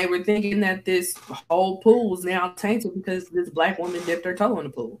 And they were thinking that this whole pool was now tainted because this black woman dipped her toe in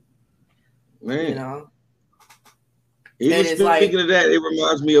the pool. Man. You know? Even speaking of that, it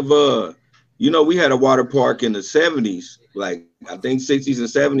reminds me of you know, we had a water park in the 70s, like I think 60s and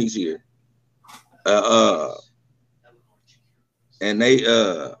 70s here. And they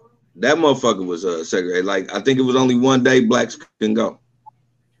that motherfucker was segregated. Like I think it was only one day blacks couldn't go.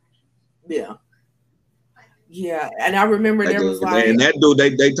 Yeah. Yeah. And I remember there was like, and that dude,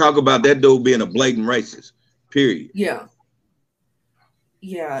 they talk about that dude being a blatant racist, period. Yeah.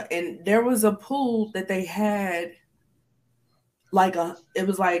 Yeah. And there was a pool that they had like it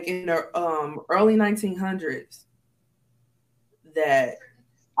was like in the early 1900s that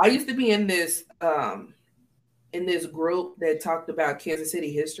I used to be in this group that talked about Kansas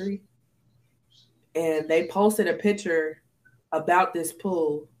City history, and they posted a picture about this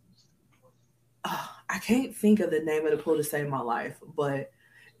pool. I can't think of the name of the pool to save my life, but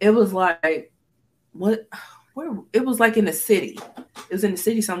it was like where it was like in the city. It was in the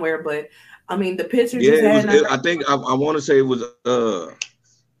city somewhere, but I mean, the picture. Yeah, I think I want to say it was.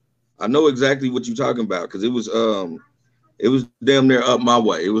 I know exactly what you're talking about because it was damn near up my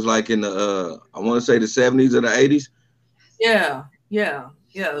way. It was like in the I want to say the 70s or the 80s. Yeah.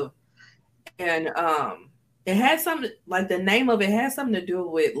 And it had something like the name of it had something to do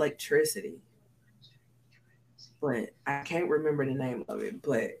with electricity, but I can't remember the name of it.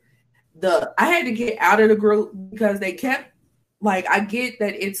 But I had to get out of the group because they kept like I get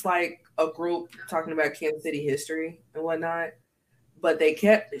that it's like a group talking about Kansas City history and whatnot, but they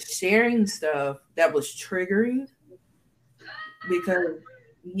kept sharing stuff that was triggering because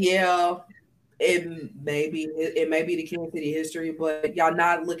it may be the Kansas City history, but y'all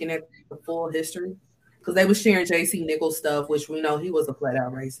not looking at the full history because they was sharing J.C. Nichols stuff, which we know he was a flat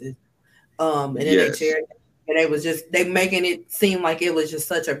out racist. And then they shared, and they making it seem like it was just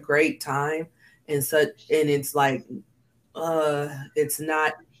such a great time and it's like it's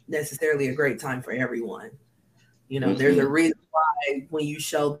not necessarily a great time for everyone. There's a reason why when you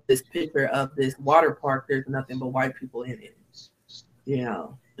show this picture of this water park, there's nothing but white people in it.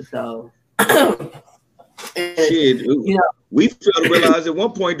 So shit, we failed to realize at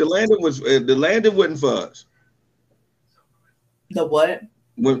one point the landing wasn't for us. The what?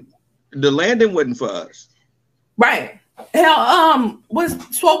 When the landing wasn't for us. Right. Hell, was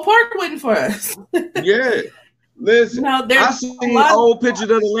Swope Park waiting for us? Yeah. Listen, I seen old pictures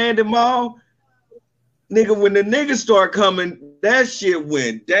of the Landing Mall. Nigga, when the niggas start coming, that shit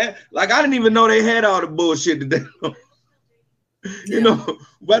went like I didn't even know they had all the bullshit today.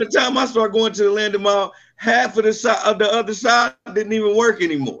 By the time I start going to the Landing Mall, half of the other side didn't even work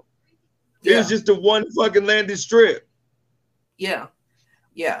anymore. It was just the one fucking landing strip. Yeah.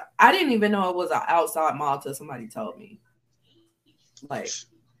 Yeah. I didn't even know it was an outside mall till somebody told me. Like,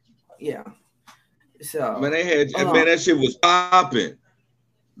 yeah. So man, they had man, that shit was popping.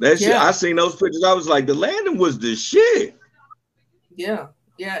 That shit, I seen those pictures. I was like, the landing was the shit. Yeah,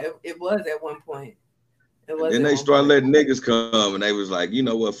 it was at one point. It was. Then they started letting niggas come, and they was like, you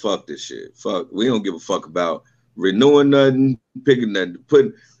know what? Fuck this shit. Fuck, we don't give a fuck about renewing nothing, picking nothing,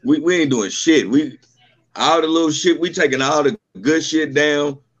 we ain't doing shit. All the little shit, we taking all the good shit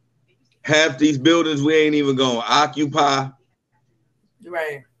down. Half these buildings we ain't even gonna occupy.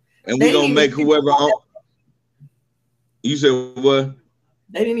 Right. And we gonna make whoever on. You said what?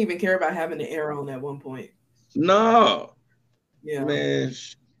 They didn't even care about having the air on at one point. No. Yeah. Man.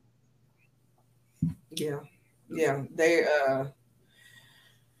 Yeah. Yeah. They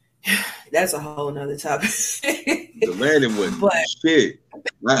that's a whole nother topic. The landing wasn't shit.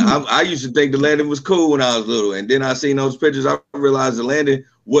 I used to think the landing was cool when I was little, and then I seen those pictures. I realized the landing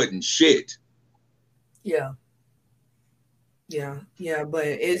wasn't shit. Yeah. Yeah, yeah, but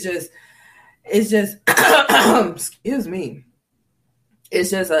it's just excuse me. It's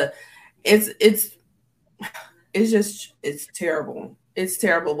terrible. It's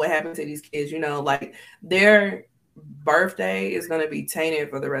terrible what happened to these kids, like their birthday is going to be tainted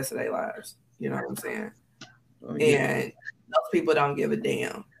for the rest of their lives. You know what I'm saying? Oh, yeah. And those people don't give a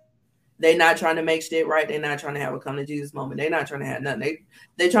damn. They're not trying to make shit right. They're not trying to have a come to Jesus moment. They're not trying to have nothing.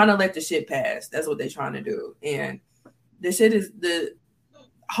 They're trying to let the shit pass. That's what they're trying to do. And the shit is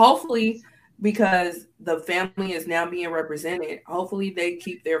hopefully, because the family is now being represented, hopefully they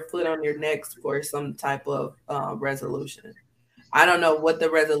keep their foot on their necks for some type of resolution. I don't know what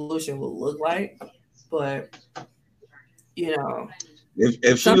the resolution will look like, but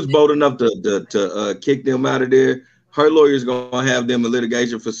if she was bold enough to kick them out of there, her lawyer's gonna have them in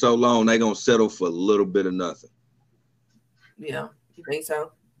litigation for so long they're gonna settle for a little bit of nothing. Yeah, you think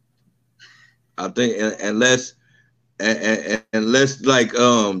so? I think unless like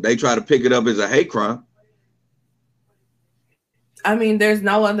they try to pick it up as a hate crime. I mean, there's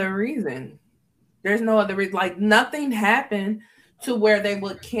no other reason. There's no other reason. Like nothing happened to where they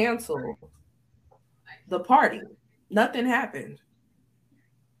would cancel the party. Nothing happened.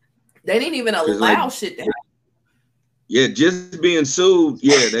 They didn't even allow shit to happen. Yeah, just being sued.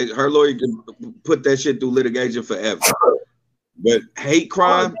 Yeah, her lawyer can put that shit through litigation forever. But hate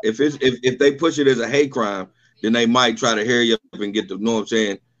crime, if they push it as a hate crime, then they might try to hurry up and get the, you know what I'm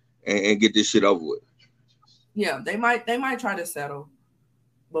saying, and get this shit over with. Yeah, they might try to settle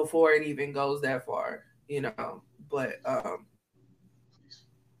before it even goes that far, But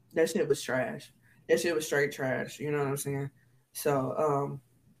that shit was trash. That shit was straight trash. You know what I'm saying? So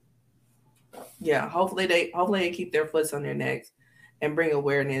yeah, hopefully they keep their foots on their necks and bring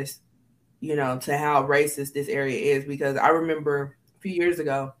awareness, to how racist this area is. Because I remember a few years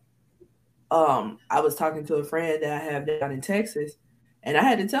ago, I was talking to a friend that I have down in Texas, and I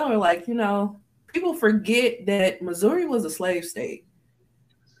had to tell her, like, people forget that Missouri was a slave state.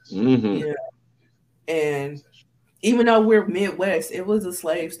 Mm-hmm. And even though we're Midwest, it was a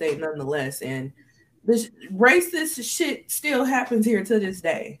slave state nonetheless. And this racist shit still happens here to this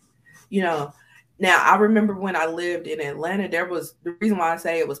day. Now I remember when I lived in Atlanta, the reason why I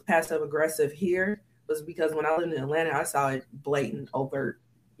say it was passive aggressive here was because when I lived in Atlanta, I saw it blatant, overt,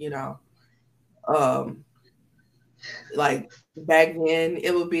 like back then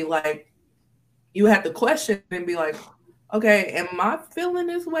it would be like, you have to question and be like, okay, am I feeling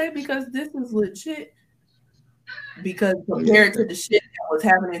this way because this is legit? Because compared to the shit that was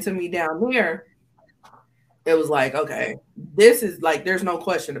happening to me down there, it was like, okay, this is like, there's no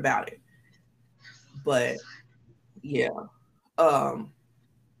question about it. But yeah,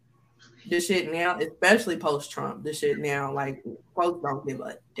 this shit now, especially post-Trump, this shit now, like, folks don't give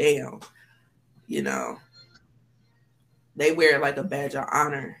a damn, They wear it like a badge of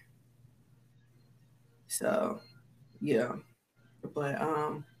honor. So yeah, but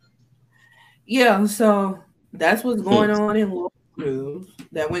yeah. So that's what's going on in local news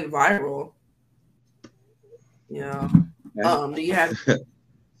that went viral. Yeah. Do you have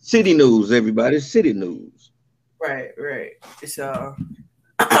city news? Everybody, city news. right? So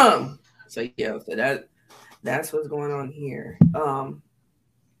so yeah. So that's what's going on here.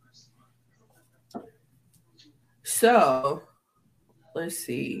 So let's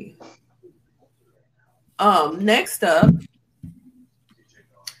see. Next up.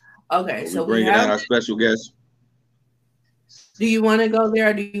 Okay, so we bringing out our special guest. Do you want to go there,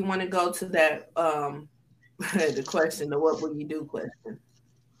 or do you want to go to that the question, the what will you do question?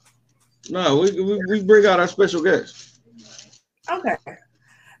 No, we bring out our special guest. Okay,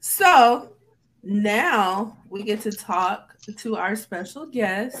 so now we get to talk to our special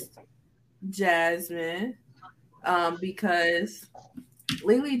guest, Jasmine, because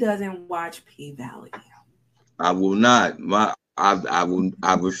Lily doesn't watch P-Valley. I will not.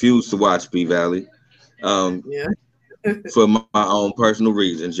 I refuse to watch P-Valley. Yeah. For my own personal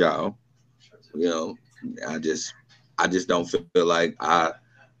reasons, y'all. You know, I just don't feel like I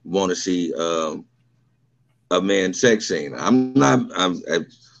want to see a man's sex scene. When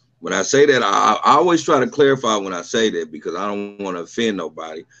I say that, I always try to clarify when I say that because I don't want to offend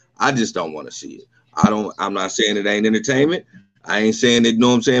nobody. I just don't want to see it. I'm not saying it ain't entertainment. I ain't saying it, know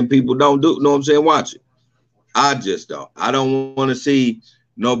what I'm saying, people don't do, know what I'm saying, watch it. I just don't. I don't want to see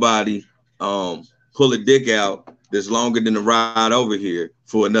nobody pull a dick out that's longer than the ride over here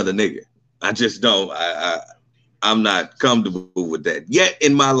for another nigga. I just don't. I'm not comfortable with that yet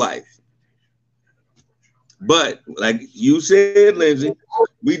in my life. But like you said, Lindsay,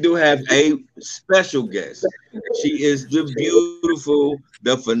 we do have a special guest. She is the beautiful,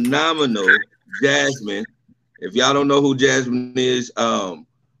 the phenomenal Jasmine. If y'all don't know who Jasmine is, I'll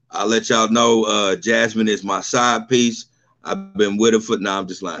let y'all know. Jasmine is my side piece. I've been with her for now. I'm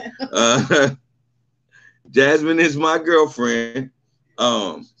just lying. Jasmine is my girlfriend.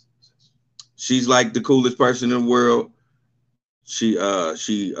 She's like the coolest person in the world. She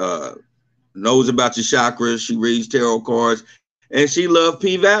knows about your chakras. She reads tarot cards, and she loves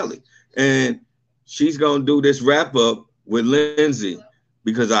P-Valley. And she's gonna do this wrap up with Lindsay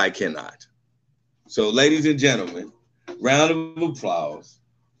because I cannot. So, ladies and gentlemen, round of applause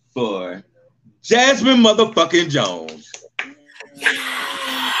for Jasmine motherfucking Jones.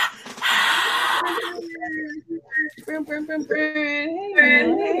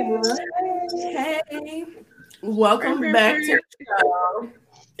 Hey, welcome back to the show.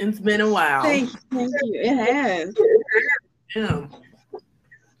 It's been a while. Thank you. It has. Yeah.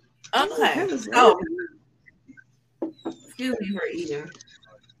 Okay. So, excuse me for eating.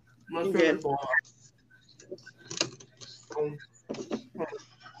 My food ball.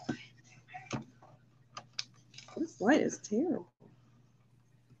 This light is terrible.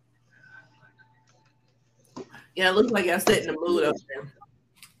 Yeah, it looks like y'all setting the mood up there.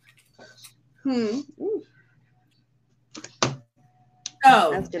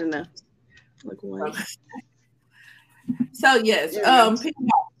 So that's good enough. Look what. So yes,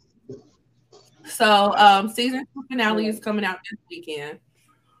 season 2 finale is coming out this weekend.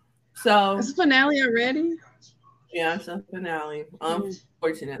 So it's a finale already? Yeah, it's a finale.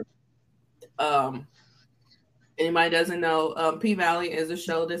 Unfortunately. Anybody doesn't know, P-Valley is a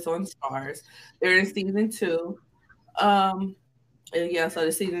show that's on Stars. They're in season 2. So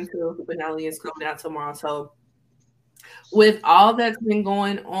the season 2 finale is coming out tomorrow. So with all that's been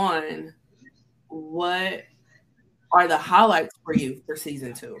going on, what are the highlights for you for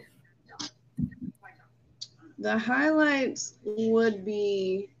season 2? The highlights would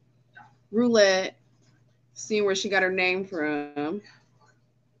be Roulette, seeing where she got her name from.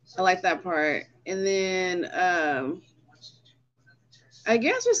 I like that part. And then I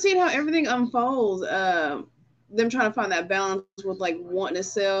guess we're seeing how everything unfolds. Them trying to find that balance with like wanting to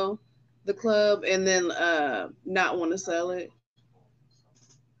sell the club and then not want to sell it.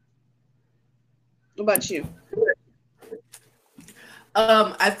 What about you?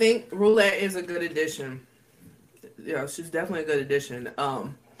 I think Roulette is a good addition. Yeah, she's definitely a good addition.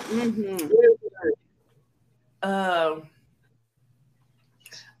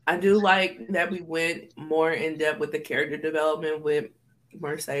 I do like that we went more in depth with the character development with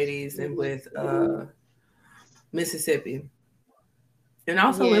Mercedes and with Mississippi, and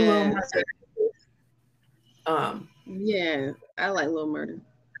also with Lil Murder. Yeah, I like Lil Murder.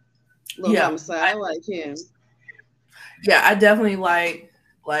 Lil Homicide, I like him. Yeah, I definitely like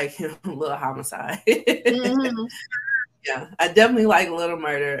him, Lil Homicide. Yeah, I definitely like Lil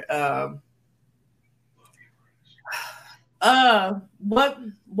Murder.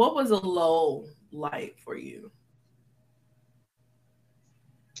 What was a low light for you?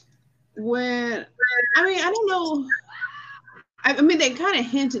 When I don't know. I mean, they kind of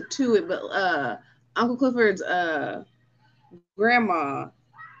hinted to it, but Uncle Clifford's grandma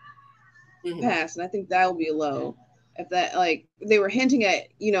passed, and I think that would be a low. If that, like, they were hinting at,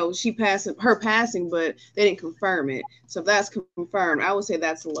 her passing, but they didn't confirm it. So if that's confirmed, I would say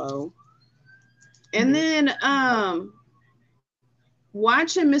that's low. And then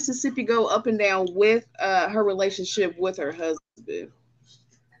watching Mississippi go up and down with her relationship with her husband.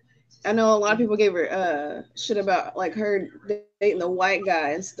 I know a lot of people gave her shit about like her dating the white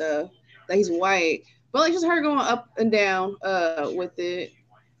guy and stuff, that he's white, but like just her going up and down with it.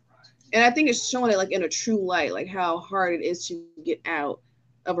 And I think it's showing it like in a true light, like how hard it is to get out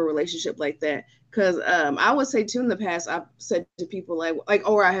of a relationship like that. Because I would say too, in the past, I've said to people like,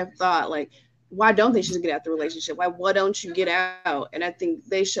 or I have thought like, why don't they just get out the relationship? Why don't you get out? And I think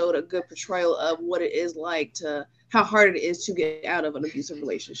they showed a good portrayal of what it is like to, how hard it is to get out of an abusive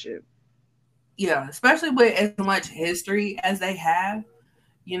relationship. Yeah, especially with as much history as they have,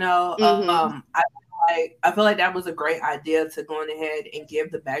 I feel like that was a great idea to go ahead and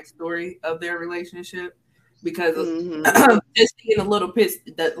give the backstory of their relationship, because just seeing the little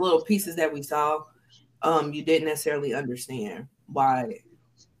pieces that we saw, you didn't necessarily understand why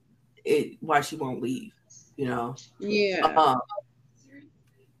she won't leave, Yeah.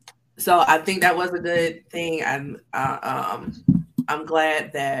 So I think that was a good thing. I'm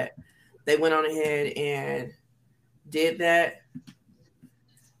glad that they went on ahead and did that.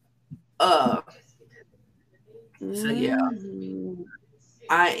 So yeah,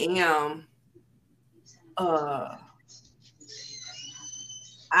 I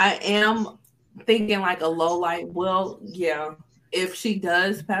am thinking like a low light. Well, yeah, if she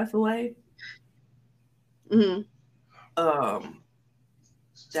does pass away, that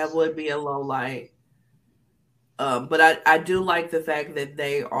would be a low light. But I do like the fact that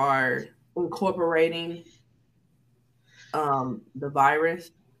they are incorporating the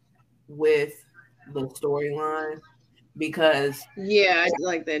virus with the storyline, because I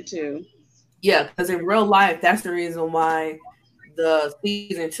like that too. Yeah, because in real life, that's the reason why the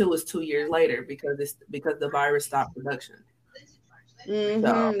season 2 is 2 years later, because the virus stopped production.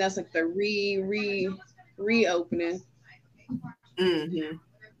 So, that's like the reopening.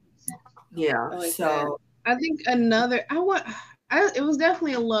 Yeah. Like so that. I think it was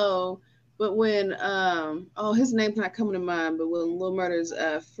definitely a low, but when his name's not coming to mind, but when Lil Murder's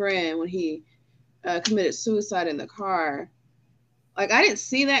friend, when he committed suicide in the car, like I didn't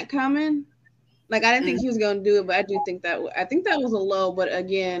see that coming. Like I didn't think he was going to do it, but I think that was a low. But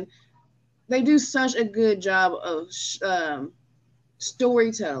again, they do such a good job of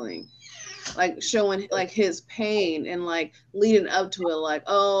storytelling, like showing like his pain and like leading up to it. Like,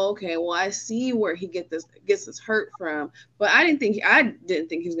 oh, okay, well I see where he gets this hurt from, but I didn't think he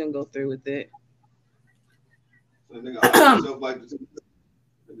was going to go through with it.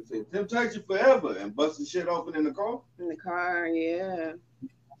 Temptation Forever and busting shit open in the car. Yeah.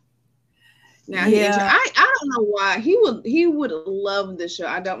 Now I don't know why he would love this show.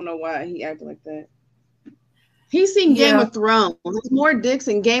 I don't know why he acted like that. He's seen Game of Thrones. There's more dicks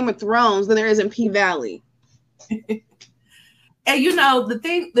in Game of Thrones than there is in P-Valley. And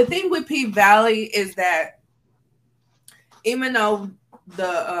the thing with P-Valley is that even though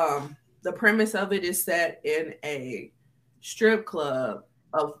the premise of it is set in a strip club,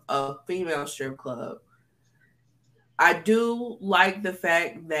 a female strip club, I do like the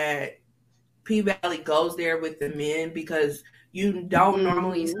fact that P-Valley goes there with the men, because you don't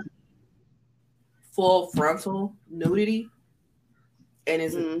normally see full frontal nudity, and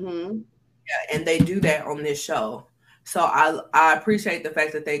and they do that on this show. So I appreciate the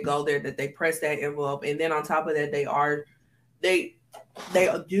fact that they go there, that they press that envelope, and then on top of that, they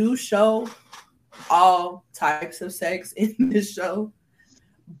do show all types of sex in this show,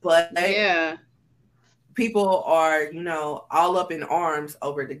 but people are all up in arms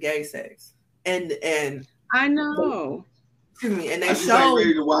over the gay sex, and I know. Excuse me, and they show.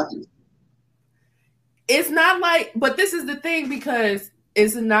 Ready to watch it. It's not like, but this is the thing, because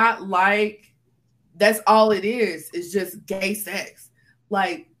it's not like that's all it is. It's just gay sex.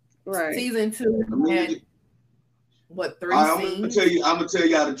 Like season 2 had 3 scenes? I'm gonna tell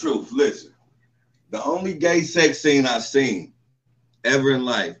y'all the truth. Listen, the only gay sex scene I've seen ever in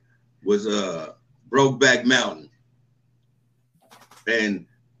life was Brokeback Mountain, and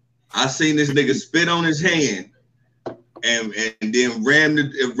I seen this nigga spit on his hand and then ram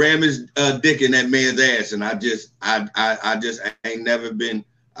his dick in that man's ass, and I just ain't never been.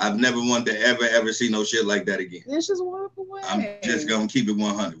 I've never wanted to ever see no shit like that again. Let's just walk away. I'm just gonna keep it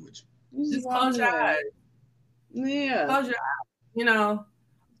 100 with you. Just close your eyes. Yeah. Close your eyes. You know.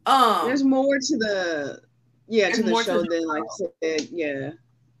 There's more to the show than like I said,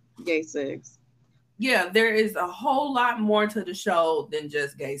 gay sex. Yeah, there is a whole lot more to the show than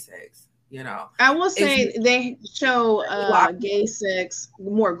just gay sex. You know, I will say they show gay sex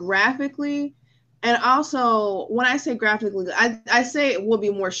more graphically, and also when I say graphically, I say it will be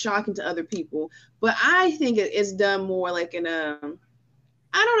more shocking to other people, but I think it's done more like in a,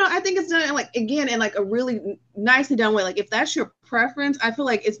 I don't know, I think it's done like again in like a really nicely done way. Like if that's your preference, I feel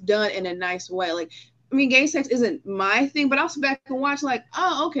like it's done in a nice way. Like I mean, gay sex isn't my thing, but I'll sit back and watch like,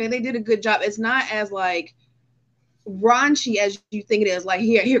 oh, okay, they did a good job. It's not as like raunchy as you think it is. Like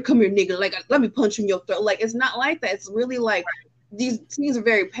here, come here, nigga. Like let me punch you in your throat. Like it's not like that. It's really like these scenes are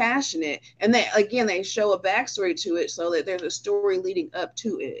very passionate, and they show a backstory to it, so that there's a story leading up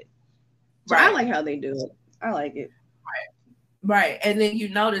to it. So I like how they do it. I like it. Right, and then you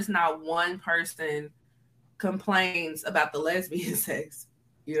notice not one person complains about the lesbian sex.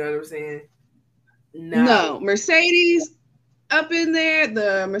 You know what I'm saying? No, Mercedes up in there.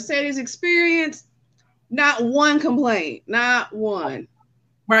 The Mercedes experience. Not one complaint. Not one.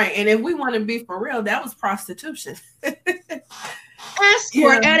 Right. And if we want to be for real, that was prostitution.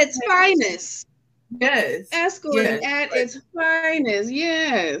 Escort at its finest. Yes. Escorting at its finest.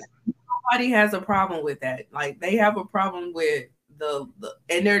 Yes. Nobody has a problem with that. Like they have a problem with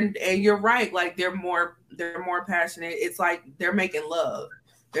and you're right. Like they're more passionate. It's like they're making love.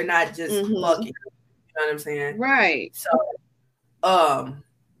 They're not just fucking. You know what I'm saying? Right. So,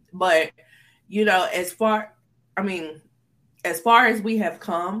 but you know, as far as we have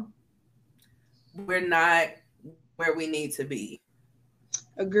come, we're not where we need to be.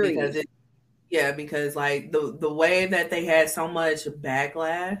 Agreed. Because like the way that they had so much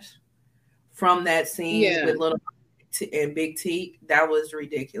backlash from that scene with Little and Big T, that was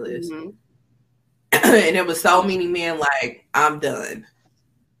ridiculous. And it was so many men like, I'm done.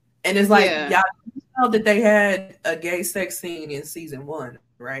 And it's like, y'all know that they had a gay sex scene in season 1,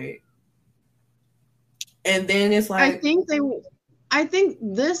 right? And then it's like I think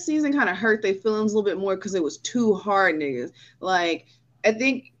this season kind of hurt their feelings a little bit more because it was too hard, niggas. Like I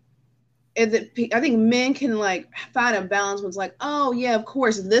think men can like find a balance when it's like, oh yeah, of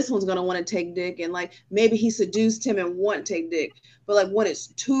course this one's gonna want to take dick, and like maybe he seduced him and want to take dick. But like when it's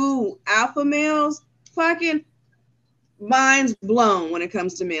two alpha males, fucking mind's blown when it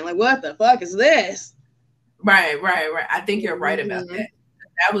comes to men. Like what the fuck is this? Right. I think you're right about that.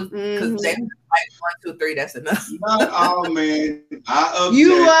 That was because they were like 1, 2, 3. That's enough. Not all, man. Have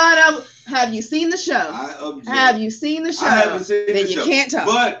you seen the show? Have you seen the show? I haven't seen then the you show. Can't talk.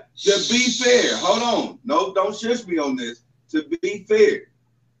 But to be fair, hold on. No, don't shush me on this. To be fair,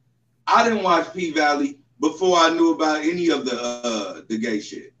 I didn't watch P-Valley before I knew about any of the gay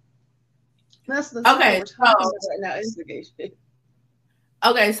shit. That's the okay. Right now is the gay shit.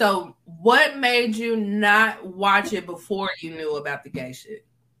 Okay, so what made you not watch it before you knew about the gay shit?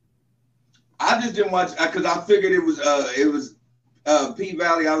 I just didn't watch because I figured it was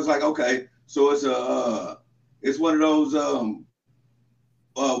P-Valley. I was like, okay, so it's one of those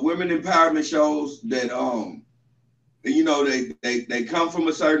women empowerment shows that you know they come from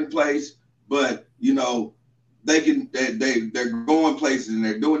a certain place, but you know they're going places and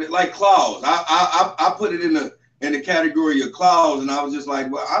they're doing it like Claws. I put it in the category of Claws, and I was just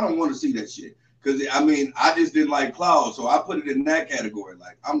like, well, I don't want to see that shit. Because, I mean, I just didn't like Claws, so I put it in that category.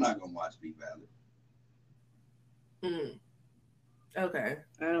 Like, I'm not going to watch P-Valley. Okay.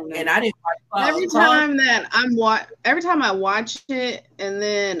 I don't know. And I didn't watch Claws. Every time I watch it, and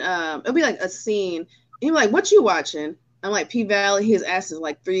then it'll be like a scene. You're like, what you watching? I'm like, P-Valley. His ass is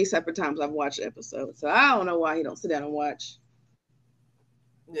like 3 separate times I've watched the episode. So I don't know why he don't sit down and watch.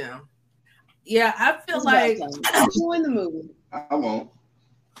 Yeah. Yeah, I feel like enjoying the movie. I won't.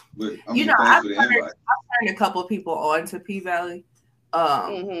 But you know, I've turned a couple of people on to P-Valley.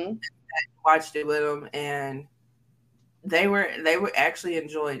 Watched it with them, and they were actually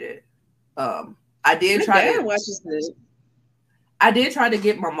enjoyed it. I did try to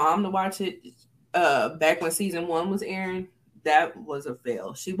get my mom to watch it back when season 1 was airing. That was a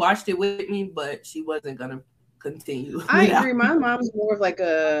fail. She watched it with me, but she wasn't gonna continue. I agree. My mom's more of like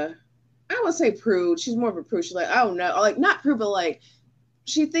I would say prude. She's more of a prude. She's like, oh no, like not prude, but like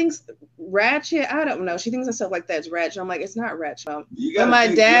she thinks ratchet. I don't know. She thinks that stuff like that's ratchet. I'm like, it's not ratchet. But my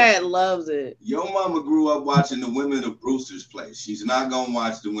dad loves it. Your mama grew up watching the women of Brewster's Place. She's not gonna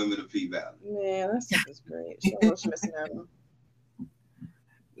watch the women of P-Valley. Man, that stuff is great. She don't know what she's missing out on.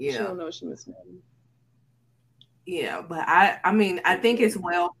 Yeah. She don't know what she's missing out on. Yeah, but I mean, I think it's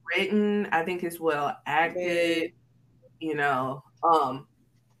well written. I think it's well acted. You know,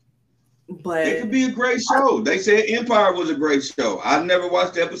 But it could be a great show. They said Empire was a great show. I never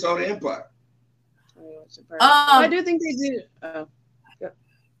watched the episode of Empire. I do think they did.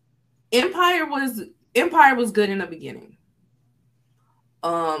 Empire was good in the beginning.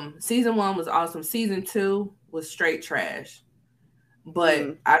 Season 1 was awesome. Season 2 was straight trash.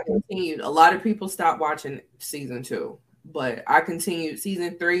 But I continued. A lot of people stopped watching season 2, but I continued.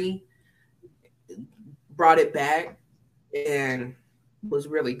 Season 3 brought it back and was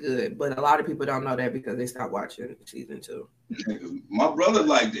really good. But a lot of people don't know that because they stopped watching season 2. My brother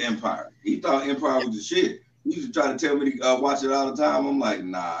liked Empire. He thought Empire was the shit. He used to try to tell me to watch it all the time. I'm like,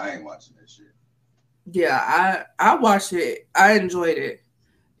 nah, I ain't watching that shit. Yeah, I watched it. I enjoyed it.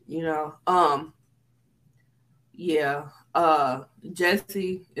 You know, yeah.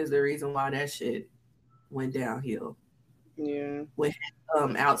 Jesse is the reason why that shit went downhill. Yeah. When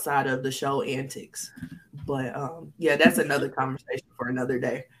outside of the show antics. But yeah, that's another conversation for another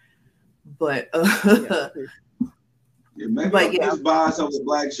day. But maybe I'll just buy some of the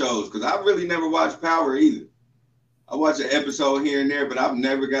black shows because I really never watched Power either. I watched an episode here and there, but I've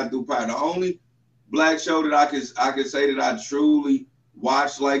never got through Power. The only black show that I could say that I truly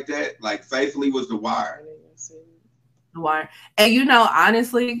watched like that, like faithfully, was The Wire. The Wire. And you know,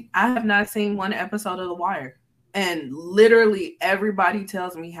 honestly, I have not seen one episode of The Wire. And literally everybody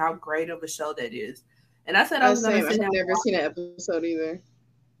tells me how great of a show that is. And I said I was going to sit I've never seen an episode either.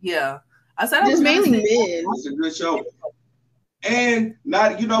 Yeah. I said just mainly men. It's a good show. And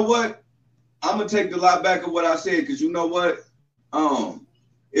not, you know what? I'm going to take a lot back of what I said because you know what?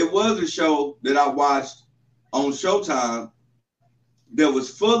 It was a show that I watched on Showtime that was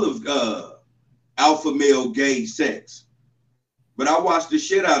full of alpha male gay sex. But I watched the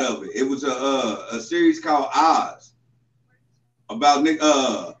shit out of it. It was a series called Oz about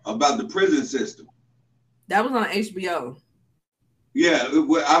the prison system. That was on HBO. Yeah, I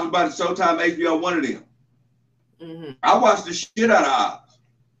was about to Showtime HBO, one of them. Mm-hmm. I watched the shit out of Oz.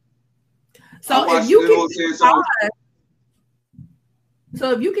 So if you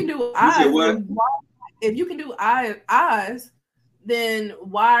can do Oz, if you can do Oz, then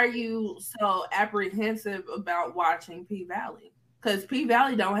why are you so apprehensive about watching P-Valley? Because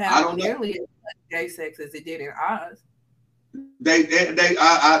P-Valley don't have nearly as much gay sex as it did in Oz.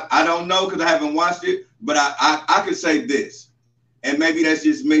 I don't know because I haven't watched it, but I could say this, and maybe that's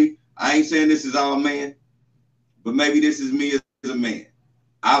just me. I ain't saying this is all man, but maybe this is me as a man.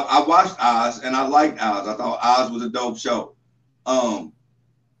 I watched Oz and I liked Oz. I thought Oz was a dope show.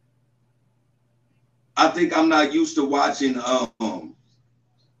 I think I'm not used to watching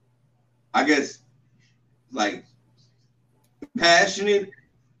I guess like passionate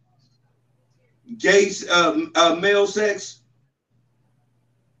gay male sex.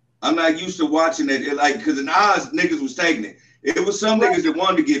 I'm not used to watching it like because in Oz niggas was taking it. It was some niggas that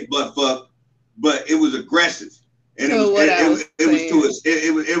wanted to get butt fucked, but it was aggressive. And it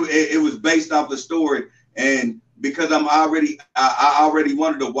was based off the story. And because I already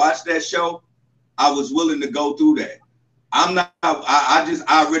wanted to watch that show, I was willing to go through that. I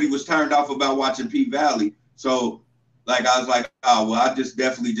already was turned off about watching P-Valley. So like I was like, oh well, I just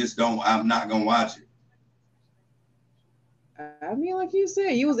definitely just I'm not gonna watch it. I mean, like you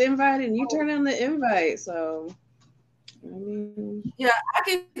said, you was invited and you turned on the invite, so I mean, yeah,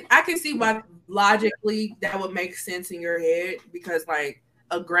 I can see why logically that would make sense in your head because like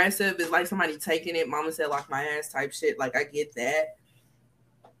aggressive is like somebody taking it. Mama said like my ass type shit. Like I get that,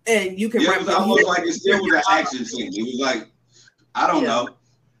 and you can. Yeah, it was almost like it still was an action scene. It was like I don't know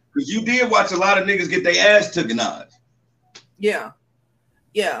because you did watch a lot of niggas get their ass taken on. Yeah,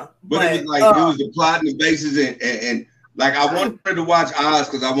 yeah, but it was like it was the plot and the basis and like I wanted to watch Oz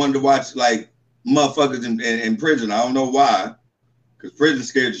because I wanted to watch like motherfuckers in prison. I don't know why, because prison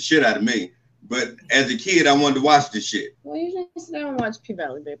scared the shit out of me. But as a kid, I wanted to watch this shit. Well, you just sit down and watch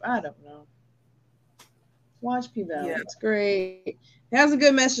P-Valley, babe. I don't know. Watch P-Valley. Yeah. It's great. It has a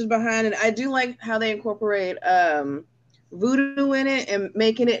good message behind it. I do like how they incorporate voodoo in it and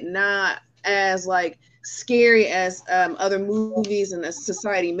making it not as like scary as other movies and as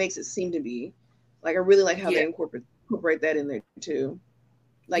society makes it seem to be. Like I really like how they incorporate that in there too.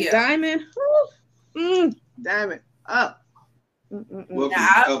 Like Diamond, Diamond up. Well,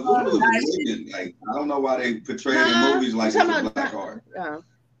 I don't know why they portray it in movies like it's a black art.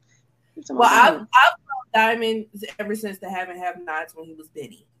 Well, I've loved Diamond ever since the Have and Have Nots when he was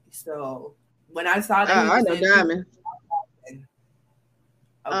Benny. So when I saw that, I know Diamond.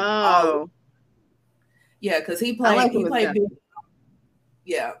 Yeah, because he played Benny.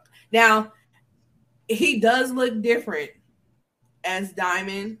 Yeah. Now he does look different as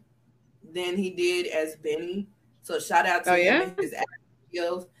Diamond than he did as Benny. So shout out to him and his acting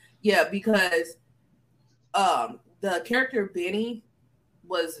skills. Yeah, because the character Benny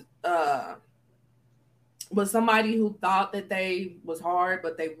was somebody who thought that they was hard,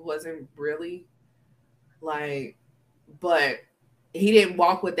 but they wasn't really, like, but he didn't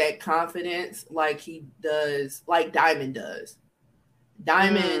walk with that confidence like he does, like Diamond does.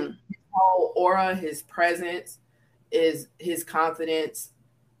 Diamond, his whole aura, his presence, is his confidence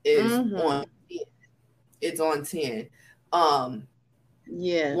is on 10. It's on 10.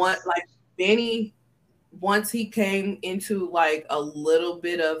 Yeah. One, like Benny, once he came into like a little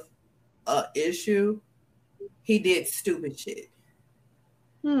bit of a issue, he did stupid shit.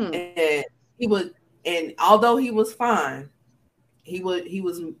 And he was, and although he was fine, he was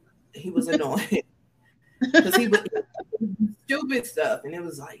annoying because he would do stupid stuff, and it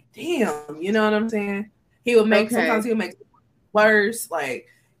was like, damn, you know what I'm saying? He would make sometimes he would make it worse, like,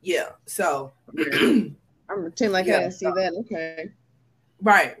 yeah. So I'm pretending like I didn't see that. Okay.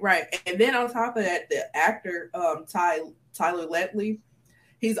 Right. And then on top of that, the actor Tyler Letley,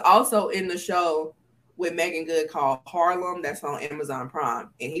 he's also in the show with Megan Good called Harlem, that's on Amazon Prime,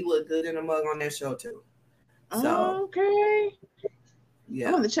 and he looked good in the mug on that show too. So okay. Yeah.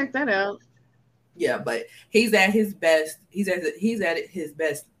 I'm gonna check that out. Yeah, but he's at his best. He's at his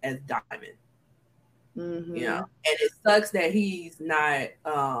best as Diamond. You know, and it sucks that he's not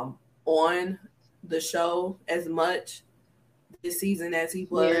on the show as much this season as he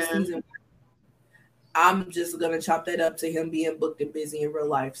was season 1. I'm just gonna chalk that up to him being booked and busy in real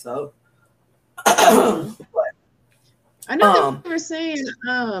life. So I know they were saying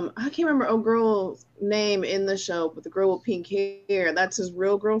I can't remember a girl's name in the show, but the girl with pink hair, that's his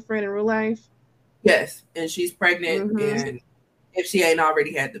real girlfriend in real life. Yes, and she's pregnant, and if she ain't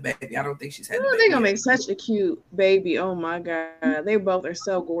already had the baby, I don't think she's had the baby. They're gonna make such a cute baby. Oh my god, they both are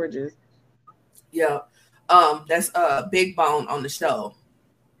so gorgeous. Yeah. That's Big Bone on the show.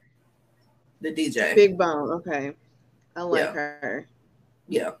 The DJ. Big Bone, okay. I like her.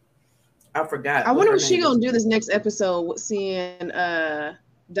 Yeah. I forgot. I wonder what she gonna do this next episode with seeing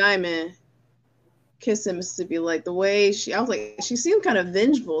Diamond kissing Mississippi. Like the way I was like, she seemed kind of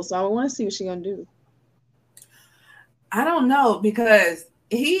vengeful, so I want to see what she gonna do. I don't know, because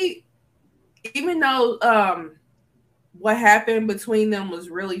even though what happened between them was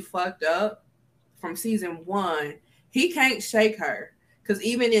really fucked up from season 1, he can't shake her, because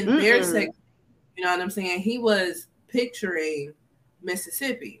even in their segment, you know what I'm saying, he was picturing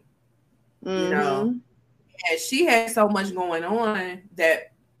Mississippi, you know, and she had so much going on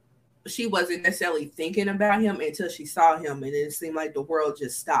that she wasn't necessarily thinking about him until she saw him, and it seemed like the world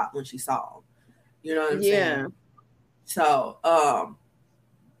just stopped when she saw him. You know what I'm saying? So,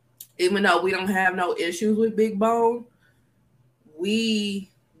 even though we don't have no issues with Big Bone,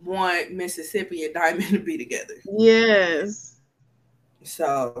 we want Mississippi and Diamond to be together. Yes.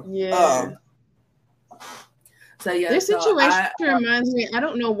 So, yeah. So yeah, this situation reminds me. I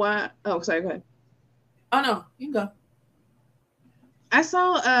don't know why. Oh, sorry. Go ahead. Oh no, you can go. I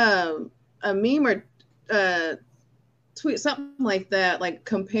saw a meme or tweet, something like that, like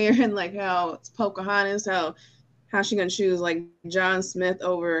comparing like how it's Pocahontas, how she gonna choose like John Smith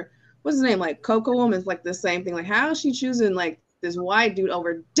over what's his name, like Coco Woman's like the same thing. Like how is she choosing like this white dude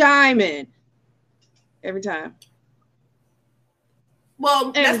over Diamond every time?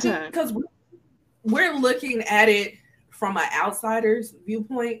 Well, that's because we're looking at it from an outsider's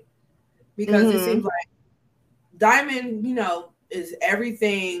viewpoint, because it seems like Diamond, you know, is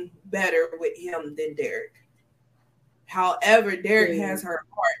everything better with him than Derek. However, Derek has her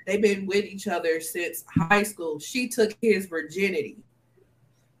heart. They've been with each other since high school. She took his virginity.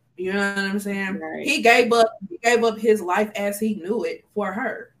 You know what I'm saying? Right. He gave up his life as he knew it for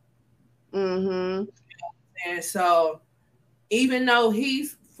her. And so, even though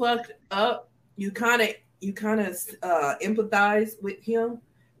he's fucked up, you kind of empathize with him,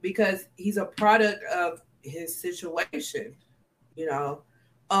 because he's a product of his situation. You know,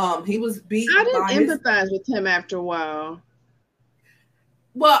 he was beaten. I didn't empathize with him after a while.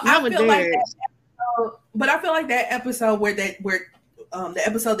 Well, I feel like that episode where the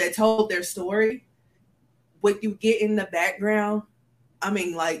episode that told their story, what you get in the background. I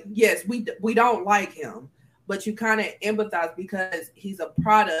mean, like, yes, we don't like him, but you kind of empathize because he's a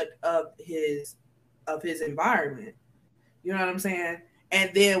product of his environment. You know what I'm saying? And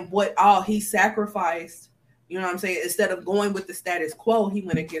then what all he sacrificed, you know what I'm saying? Instead of going with the status quo, he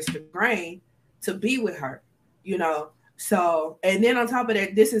went against the grain to be with her, you know? So, and then on top of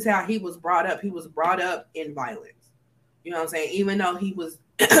that, this is how he was brought up. He was brought up in violence. You know what I'm saying? Even though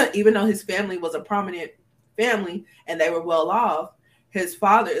his family was a prominent family and they were well off, his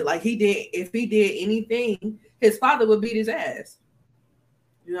father, like if he did anything, his father would beat his ass.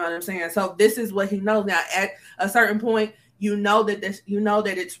 You know what I'm saying? So this is what he knows. Now at a certain point, you know that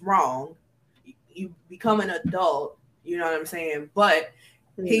it's wrong. You become an adult, you know what I'm saying? But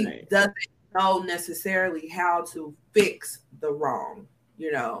he doesn't know necessarily how to fix the wrong,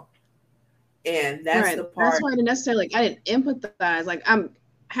 you know. And that's the part. That's why I didn't necessarily I didn't empathize. Like, I'm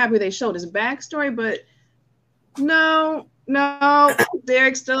happy they showed his backstory, but no,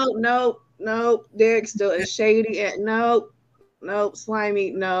 Derek still Derek still is shady and nope, slimy,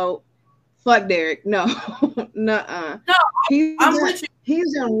 no. Fuck Derek, no. Nuh-uh. No, I'm with you.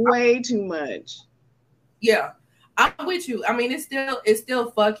 He's done way too much. Yeah. I'm with you. I mean, it's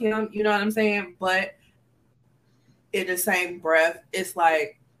still fuck him, you know what I'm saying? But in the same breath, it's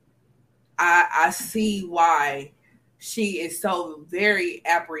like I see why she is so very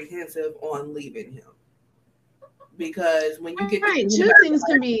apprehensive on leaving him. Because when you get two things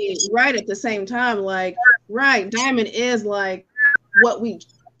can be right at the same time. Like, Diamond is like what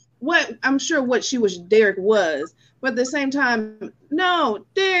I'm sure what she was Derek was, but at the same time, no,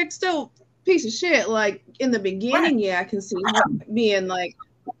 Derek still piece of shit. Like in the beginning, yeah, I can see her being like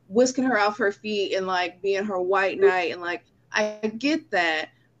whisking her off her feet and like being her white knight, and like I get that.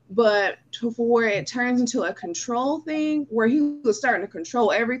 But for where it turns into a control thing, where he was starting to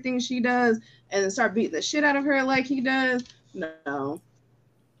control everything she does and then start beating the shit out of her like he does, no.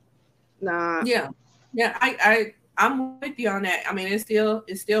 Nah. Yeah. I'm with you on that. I mean, it's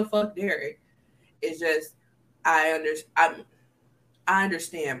still fuck Derek. It's just I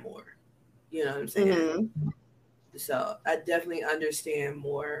understand more. You know what I'm saying? Mm-hmm. So I definitely understand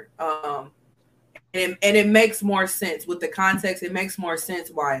more. And it makes more sense with the context. It makes more sense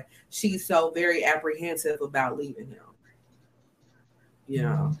why she's so very apprehensive about leaving him. You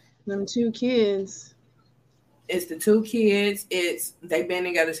know, them two kids. It's the two kids. They've been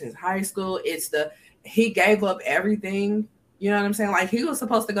together since high school. He gave up everything. You know what I'm saying? Like he was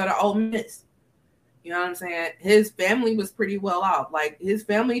supposed to go to Ole Miss. You know what I'm saying? His family was pretty well off. Like his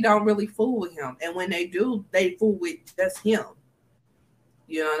family don't really fool with him, and when they do, they fool with just him.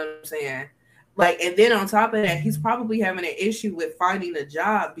 You know what I'm saying? Like, and then on top of that, he's probably having an issue with finding a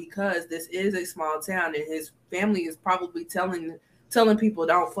job because this is a small town, and his family is probably telling people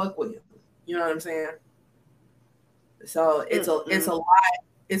don't fuck with him. You know what I'm saying? So it's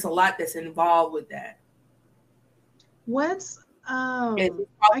a lot that's involved with that. What's I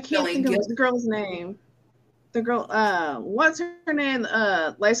can't think of the girl's name. The girl, what's her name?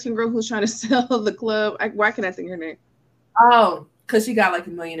 Light-skinned girl who's trying to sell the club. Why can't I think of her name? Oh, because she got like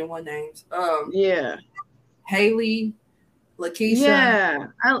 1,000,001 names. Yeah. Haley, Lakeisha. Yeah.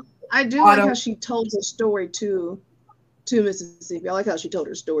 I do like how she told her story to Mississippi. I like how she told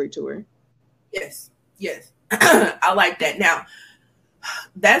her story to her. Yes. I like that. Now,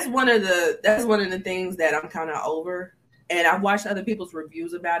 that's one of the things that I'm kind of over. And I've watched other people's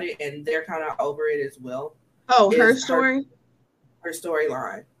reviews about it, and they're kind of over it as well. Oh, her story? Her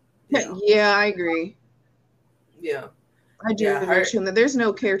storyline. Yeah, I agree. Yeah. I do agree with you on that. There's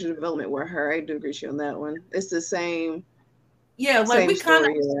no character development with her. I do agree with you on that one. It's the same. Yeah, like we kind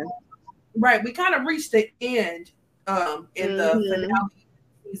of we kind of reached the end in the finale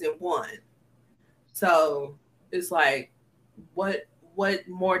season 1. So it's like, what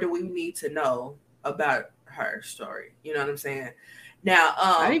more do we need to know about her story? You know what I'm saying? Now,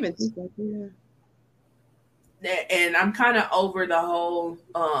 I didn't even think that. Yeah. And I'm kind of over the whole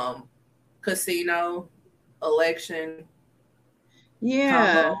casino election.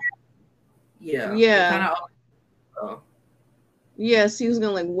 Yeah. Combo. Yeah. Yeah. Yes, he was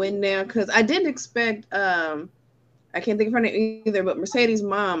gonna like win now because I didn't expect I can't think of her name either, but Mercedes'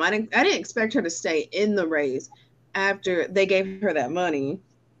 mom, I didn't expect her to stay in the race after they gave her that money.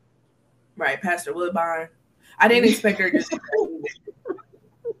 Right, Pastor Woodbine. I didn't expect her to stay.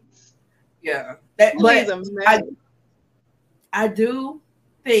 Yeah. I do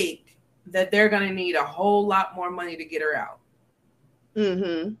think that they're gonna need a whole lot more money to get her out.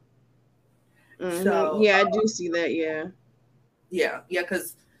 Mm-hmm. So yeah, I do see that. Yeah,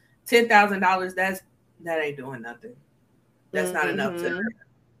 because $10,000 that ain't doing nothing. That's not enough to her.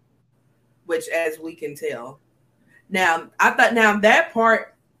 Which, as we can tell, now I thought that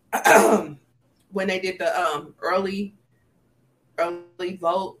part when they did the early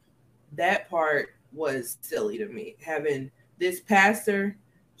vote, that part was silly to me. Having this pastor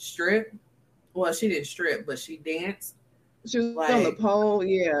strip. Well, she didn't strip, but she danced. She was on the pole,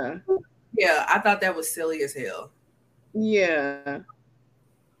 yeah. Yeah, I thought that was silly as hell. Yeah.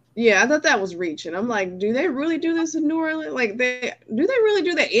 Yeah, I thought that was reaching. I'm like, do they really do this in New Orleans? Like, do they really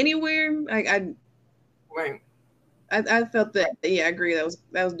do that anywhere? Right. I felt that. Yeah, I agree. That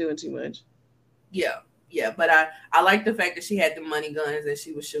was doing too much. Yeah. Yeah, but I like the fact that she had the money guns and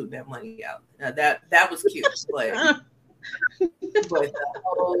she was shooting that money out. Now that was cute, but the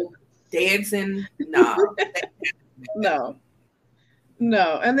whole dancing, nah. No.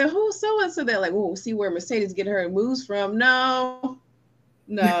 And then who someone said that like, oh, see where Mercedes get her moves from? No.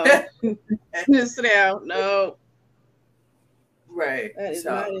 Just sit down. No. Right. That is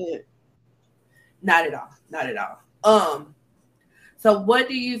not it. Not at all. So what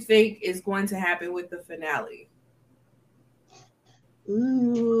do you think is going to happen with the finale?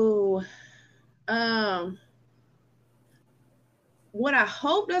 Ooh. What I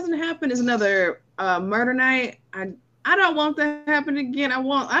hope doesn't happen is another murder night. I don't want that to happen again.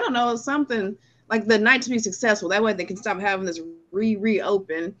 I don't know, something like the night to be successful. That way they can stop having this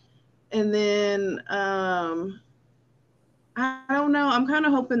reopen. And then I don't know. I'm kind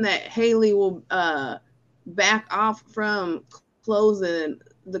of hoping that Haley will back off from closing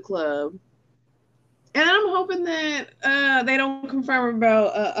the club. And I'm hoping that they don't confirm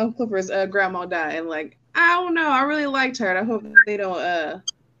about Uncle Clifford's grandma dying. Like, I don't know. I really liked her. I hope they don't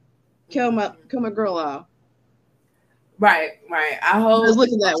kill my girl off. Right. I hope it's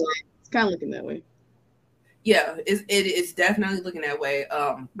looking that way. It's kind of looking that way. Yeah, it's definitely looking that way.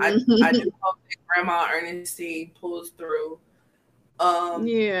 I do hope that Grandma Ernestine pulls through.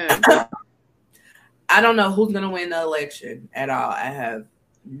 Yeah. I don't know who's gonna win the election at all. I have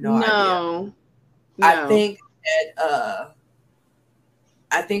no idea. No. I think that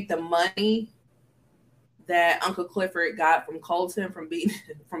I think the money that Uncle Clifford got from Colton from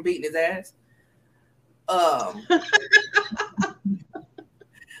beating his ass.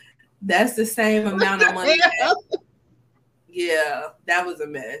 That's the same amount of money. That was a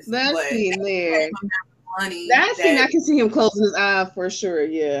mess. That scene there. Money that scene, I can see him closing his eye for sure.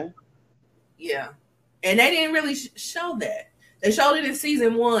 Yeah. And they didn't really show that. They showed it in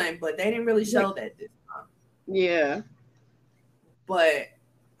season 1, but they didn't really show that this time. Yeah. But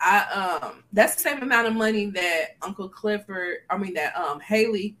that's the same amount of money that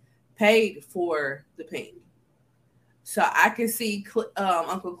Haley paid for the pink. So I can see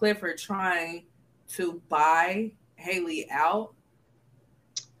Uncle Clifford trying to buy Haley out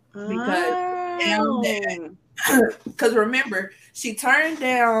because remember, she turned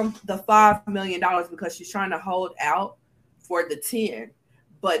down the $5 million because she's trying to hold out for the 10,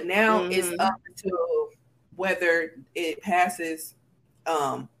 but now it's up to whether it passes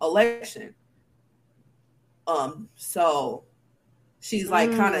election. So she's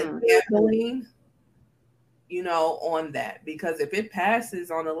like kind of gambling, on that, because if it passes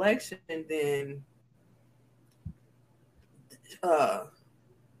on election, then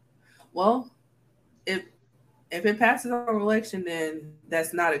if it passes on election, then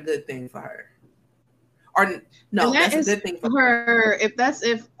that's not a good thing for her. Or no, that's a good thing for her.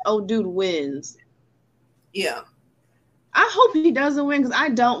 If old dude wins. Yeah. I hope he doesn't win because I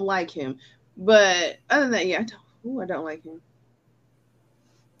don't like him. But other than that, I don't like him.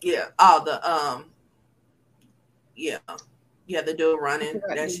 Yeah. The dude running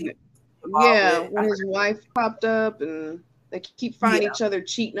that she. Yeah, when his wife popped up and they keep finding each other,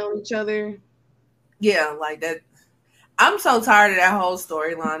 cheating on each other. Yeah, like that. I'm so tired of that whole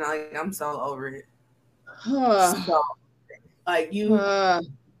storyline. Like, I'm so over it. So, like you, like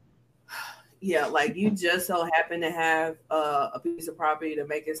you just so happen to have a piece of property to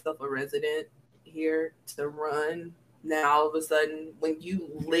make yourself a resident here to run. Now all of a sudden, when you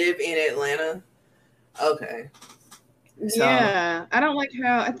live in Atlanta, okay. So, yeah, I don't like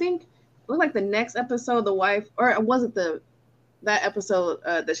how I think it was like the next episode, the wife, or was it that episode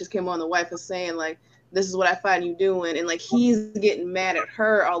that just came on? The wife was saying like, "This is what I find you doing," and like he's getting mad at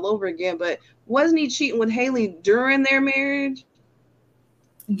her all over again. But wasn't he cheating with Haley during their marriage?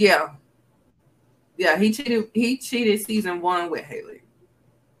 Yeah, he cheated season 1 with Haley.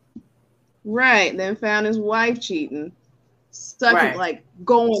 Right, then found his wife cheating, like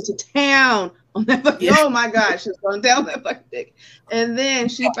going to town on that fucking, oh my gosh, she's going down that fucking dick. And then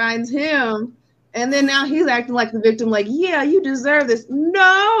she finds him, and then now he's acting like the victim, like, yeah, you deserve this.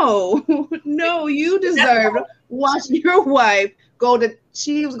 No, you deserve watching your wife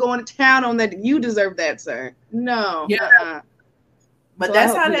she was going to town on that. You deserve that, sir. No. Yeah. But so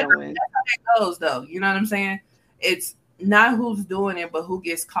that's how that goes, though. You know what I'm saying? It's not who's doing it, but who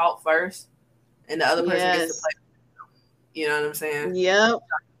gets caught first, and the other person gets to play. You know what I'm saying? Yep.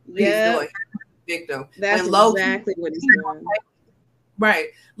 Doing victim. That's exactly what he's doing. Right.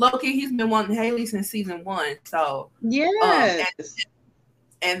 Low-key, he's been wanting Haley since season 1. So yes.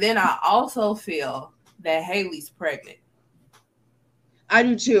 And then I also feel that Haley's pregnant. I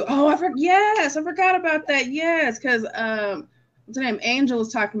do too. Oh, I forgot about that. Yes, because what's her name? Angel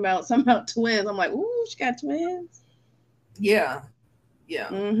was talking about something about twins. I'm like, ooh, she got twins. Yeah.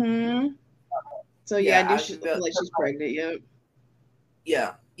 Mm-hmm. So yeah, I do feel like she's pregnant.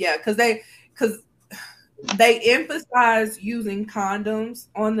 Yep. Yeah, because they emphasize using condoms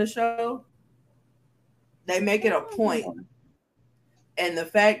on the show. They make it a point. And the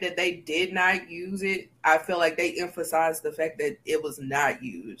fact that they did not use it, I feel like they emphasized the fact that it was not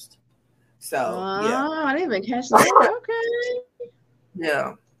used. So yeah, I didn't even catch that. Okay.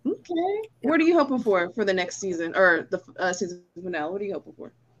 Yeah. Okay. What are you hoping for the next season or the season finale? What are you hoping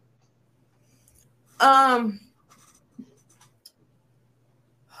for? I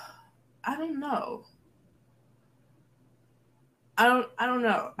don't know. I don't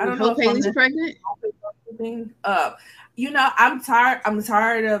know. I don't know if Hailey's pregnant. I'm tired. I'm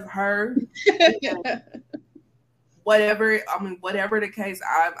tired of her. Whatever the case,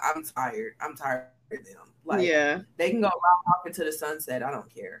 I'm tired. I'm tired of them. Like, they can go around talking to the sunset. I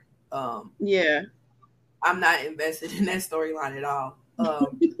don't care. Yeah. I'm not invested in that storyline at all.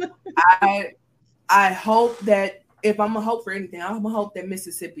 I hope that if I'm gonna hope for anything, I'm gonna hope that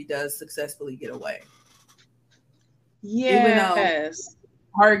Mississippi does successfully get away. Yes. Even though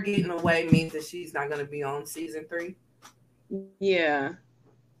her getting away means that she's not gonna be on season 3. Yeah.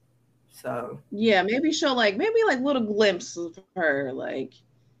 So yeah, maybe show maybe little glimpses of her, like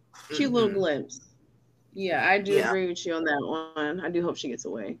cute little glimpse. Yeah, I do agree with you on that one. I do hope she gets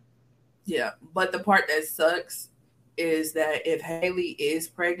away. Yeah, but the part that sucks is that if Hailey is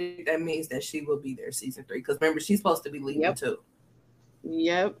pregnant, that means that she will be there season 3. Because remember, she's supposed to be leaving too.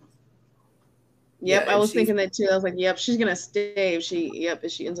 Yep. I was thinking that too. I was like, yep, she's gonna stay if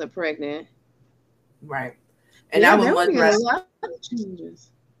she ends up pregnant. Right. And I would much rather. A lot of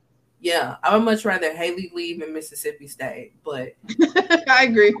changes. Yeah, I would much rather Hailey leave and Mississippi stay, but I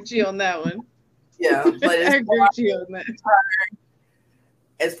agree with you on that one. Yeah, but I agree with you on that.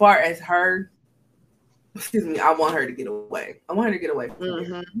 As far as her, excuse me, I want her to get away. I want her to get away from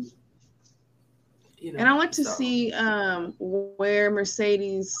here. And I want to see where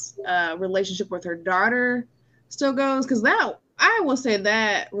Mercedes' relationship with her daughter still goes, because I will say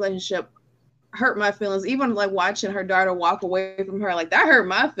that relationship hurt my feelings. Even watching her daughter walk away from her, that hurt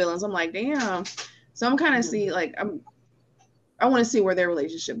my feelings. I'm like, damn. So I'm kind of I want to see where their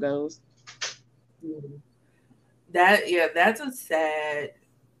relationship goes. That's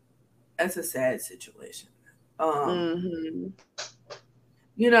a sad situation.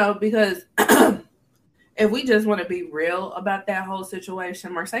 Because if we just want to be real about that whole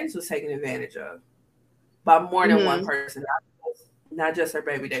situation, Mercedes was taken advantage of by more than one person, not just her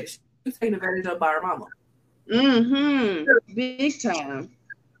baby daddy. She was taken advantage of by her mama. Big time.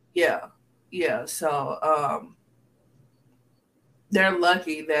 Yeah. So they're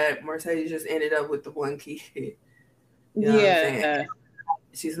lucky that Mercedes just ended up with the one kid. You know what I'm saying?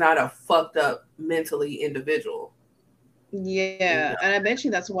 She's not a fucked up mentally individual. Yeah, and I bet you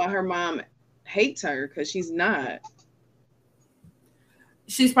that's why her mom hates her, because she's not.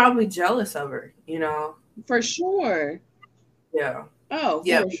 She's probably jealous of her, For sure. Yeah. Oh,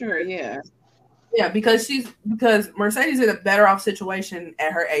 for sure, yeah. Yeah, because Mercedes is in a better off situation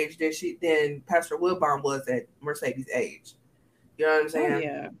at her age than Pastor Wilbon was at Mercedes' age. You know what I'm saying? Oh,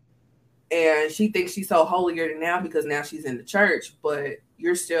 yeah. And she thinks she's so holier than now because now she's in the church, but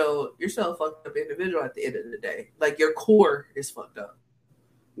you're still a fucked up individual at the end of the day. Your core is fucked up.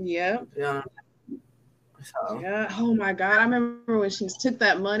 Yeah. Yeah. So. Yeah. Oh my God. I remember when she took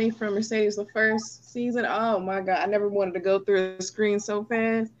that money from Mercedes the first season. Oh my God. I never wanted to go through the screen so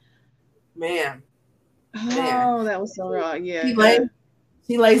fast. Man. Oh, that was so wrong. Yeah.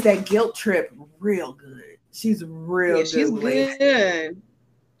 She lays that guilt trip real good. She's real good. She's good.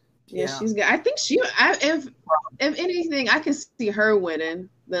 Yeah, she's good. I think if anything, I can see her winning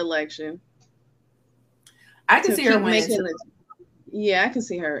the election. I can see her winning. Yeah, I can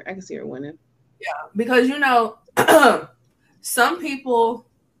see her winning. Yeah, because some people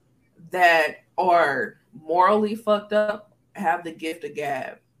that are morally fucked up have the gift of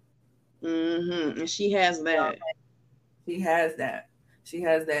gab. And she has that. She has that.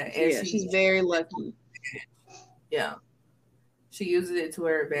 And she's very lucky. Yeah. She uses it to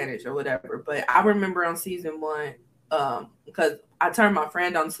her advantage or whatever. But I remember on season 1, because I turned my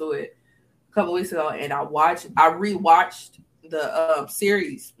friend onto it a couple weeks ago, and I rewatched the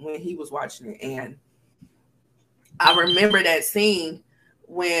series when he was watching it, and I remember that scene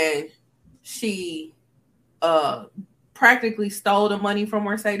when she practically stole the money from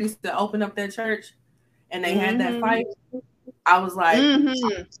Mercedes to open up their church, and they had that fight. I was like, I don't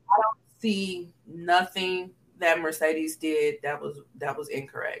see nothing that Mercedes did that was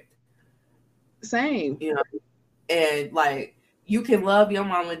incorrect. Same. And you can love your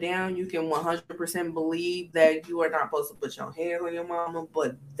mama down. You can 100% believe that you are not supposed to put your hands on your mama,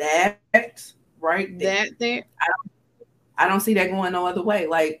 but that right there, That there. I don't see that going no other way.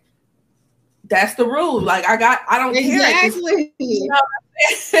 Like, that's the rule. Like, I don't care. Exactly. You know what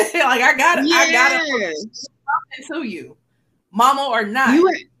I'm saying? Like, I got something to you, mama or not.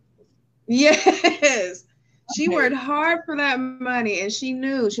 Yes. She worked hard for that money, and she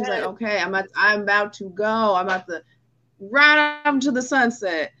knew. She's like, okay, I'm about to go. I'm about to ride off to the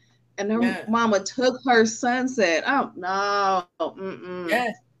sunset. And her mama took her sunset. Oh no.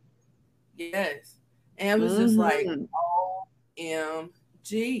 Mm-mm. Yes. And it was just like,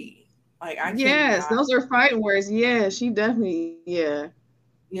 OMG. Like, I can't. Those are fighting words. Yeah, she definitely, Yeah.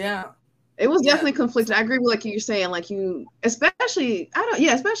 It was definitely conflicted. I agree with like you're saying, like especially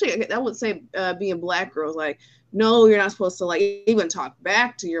I would say being Black girls, like, no, you're not supposed to like even talk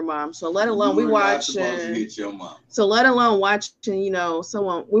back to your mom. So let alone we watching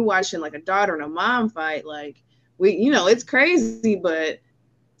someone we watching like a daughter and a mom fight. Like it's crazy, but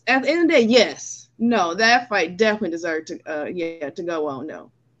at the end of the day, yes. No, that fight definitely deserved to go on.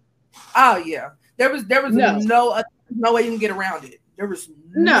 No. Oh yeah. There was no way you can get around it. There was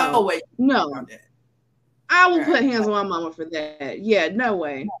no way. No. I will put hands on my mama for that. Yeah, no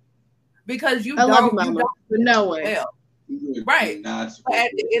way. Because I love you, mama, but no way. Right. But at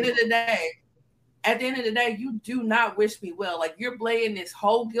the end of the day, you do not wish me well. Like, you're playing this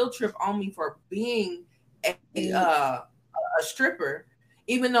whole guilt trip on me for being a stripper,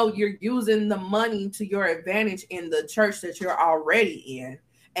 even though you're using the money to your advantage in the church that you're already in.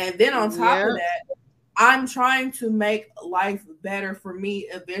 And then on top of that, I'm trying to make life better for me.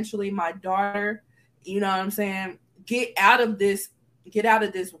 Eventually, my daughter, you know what I'm saying? Get out of this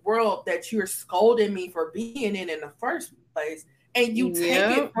world that you're scolding me for being in the first place. And you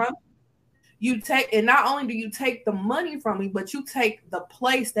take it from and not only do you take the money from me, but you take the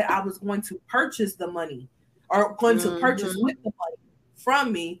place that I was going to purchase the money or going to purchase with the money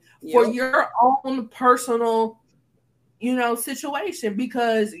from me for your own personal, situation,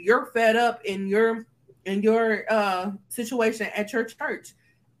 because you're fed up in your situation at your church,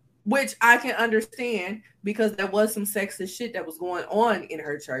 which I can understand because there was some sexist shit that was going on in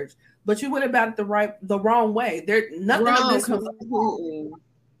her church, but you went about it the wrong way. Nothing of this was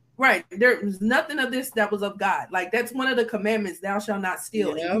right. There was nothing of this that was of God. Like, that's one of the commandments: thou shalt not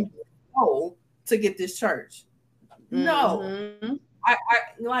steal. And you stole to get this church. No, I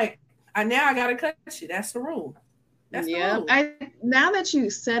gotta cut you. That's the rule. Now that you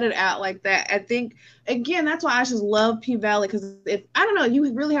said it out like that, I think again that's why I just love P Valley, because if I don't know,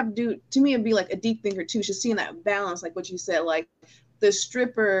 you really have to do, to me it'd be like a deep thinker too, just seeing that balance, like what you said, like the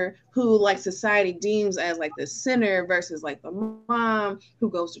stripper who like society deems as like the sinner versus like the mom who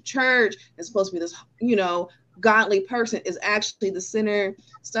goes to church and supposed to be this godly person is actually the sinner,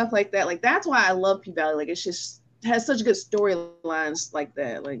 stuff like that. Like, that's why I love P Valley. Like, it's just has such good storylines like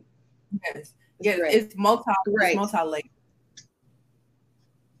that. Like, it's multi-layered.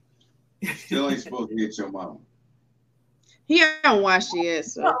 Still ain't supposed to hit your mama. He hasn't watched it yet,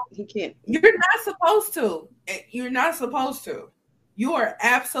 so he can't. You're not supposed to. You're not supposed to. You are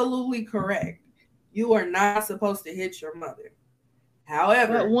absolutely correct. You are not supposed to hit your mother.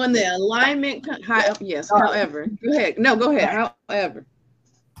 However, but when the alignment, however, go ahead. No, go ahead. However,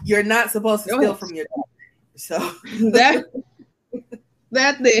 you're not supposed to steal from your daughter. So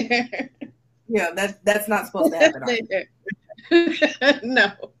that there. Yeah, that's not supposed to happen.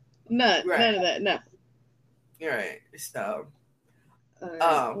 No, none of that. No. You're right. So,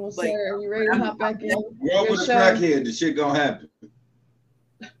 well, sir, are you ready to hop back in? Wrong with the crackhead, the shit gonna happen.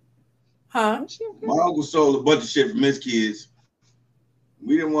 Huh? My uncle sold a bunch of shit from his kids.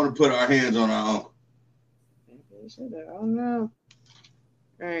 We didn't want to put our hands on our uncle. Oh no.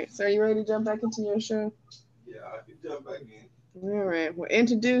 All right, so are you ready to jump back into your show? Yeah, I can jump back in. All right, we're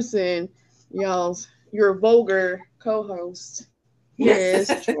introducing your vulgar co-host.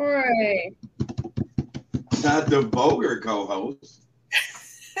 Yes, Troy. Not the vulgar co-host.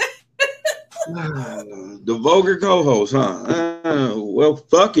 The vulgar co-host, huh? Well,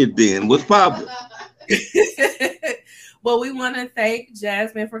 fuck it then. What's poppin'? Well, we want to thank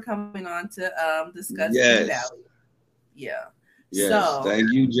Jasmine for coming on to discuss the Valley. Yeah. Yes, so,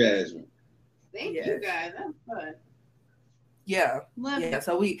 thank you, Jasmine. Thank you, guys. That was fun. Yeah.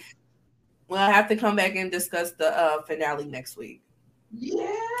 So we'll have to come back and discuss the finale next week.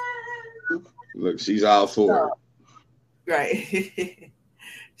 Yeah. Look, she's all for it. Right.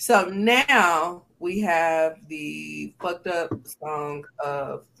 So now we have the fucked up song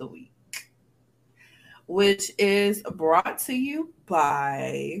of the week, which is brought to you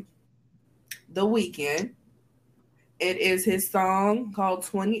by The Weeknd. It is his song called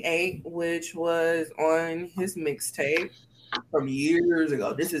 28, which was on his mixtape from years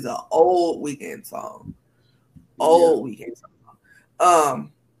ago. This is an old Weeknd song. Old Weeknd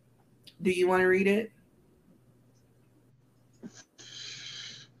song. Do you want to read it?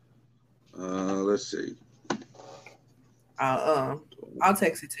 Let's see. I'll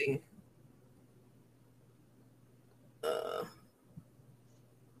text it to you.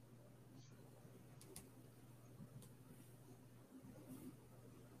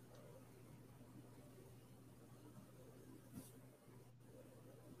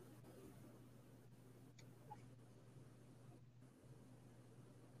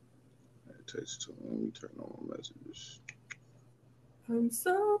 Let me turn on messages. I'm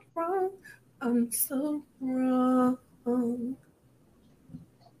so wrong. I'm so wrong.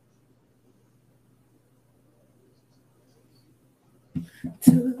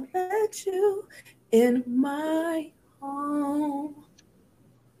 To let you in my home.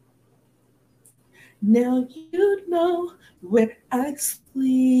 Now you know where I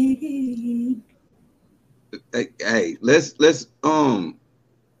sleep. Hey, let's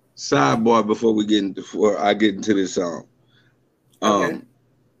sidebar before I get into this song. Okay.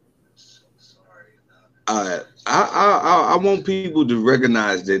 I want people to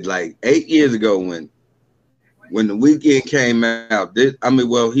recognize that like 8 years ago when The Weeknd came out, he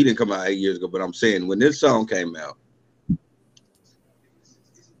didn't come out 8 years ago, but I'm saying when this song came out,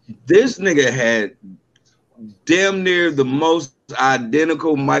 this nigga had damn near the most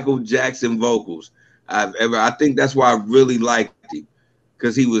identical Michael Jackson vocals I've ever. I think that's why I really liked him,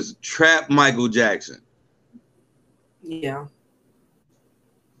 because he was trap Michael Jackson. Yeah.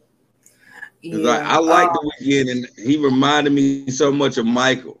 Like, I like The Weeknd, and he reminded me so much of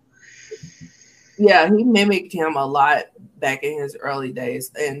Michael. Yeah, he mimicked him a lot back in his early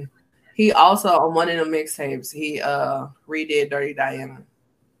days, and he also on one of the mixtapes he redid Dirty Diana.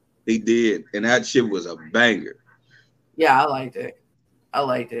 He did, and that shit was a banger. Yeah, I liked it.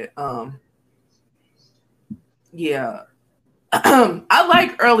 Yeah. I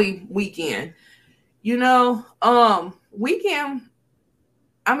like early Weeknd. You know, Weeknd,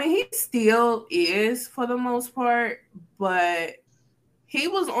 I mean, he still is for the most part, but he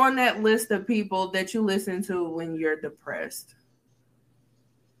was on that list of people that you listen to when you're depressed.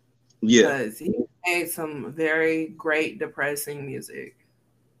 Yeah. Because he made some very great depressing music.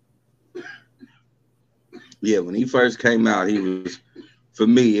 Yeah, when he first came out, he was, for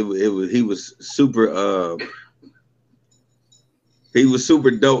me, he was super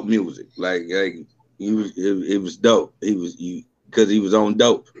dope music. Like it was dope. Because he was on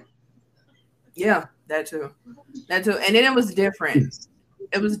dope. Yeah, that too. And then it was different.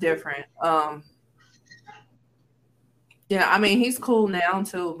 Yeah, I mean, he's cool now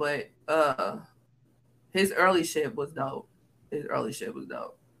too, but his early shit was dope.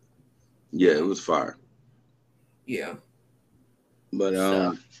 Yeah, it was fire. Yeah.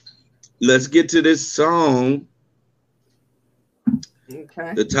 But let's get to this song.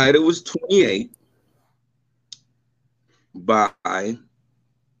 Okay. The title was 28 by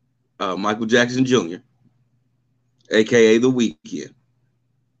Michael Jackson Jr., aka The Weeknd.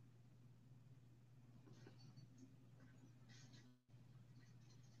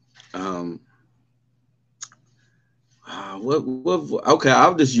 Okay,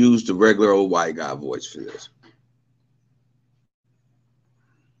 I'll just use the regular old white guy voice for this.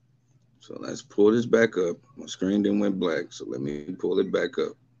 So let's pull this back up. My screen then went black, so let me pull it back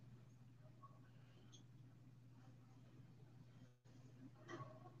up.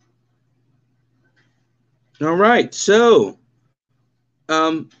 All right, so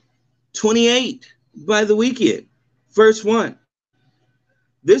 28 by The Weeknd. First one.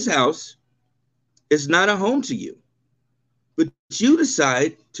 This house is not a home to you, but you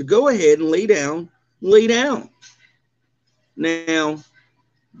decide to go ahead and lay down. Now,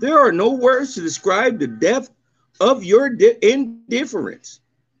 there are no words to describe the depth of your indifference,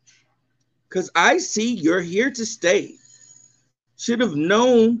 because I see you're here to stay. Should have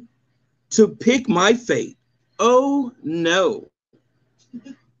known to pick my fate. Oh no.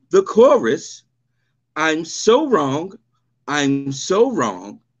 The chorus, I'm so wrong, in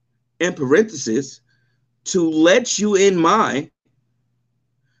parenthesis, to let you in my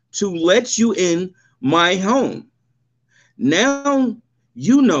home. Now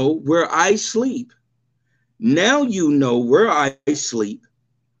you know where I sleep.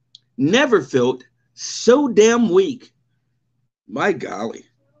 Never felt so damn weak. My golly.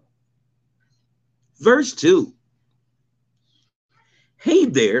 Verse 2. Hey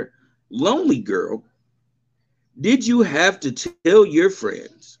there, lonely girl. Did you have to tell your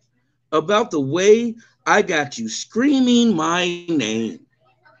friends about the way I got you screaming my name.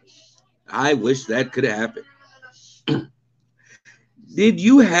 I wish that could happen. Did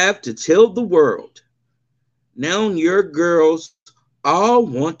you have to tell the world? Now your girls all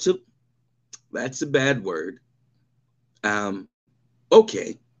want to, that's a bad word.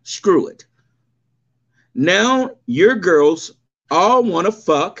 Okay, screw it. Now your girls all want to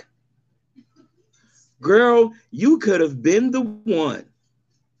fuck. Girl, you could have been the one.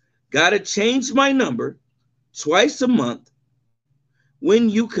 Gotta change my number twice a month when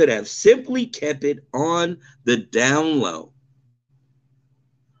you could have simply kept it on the down low.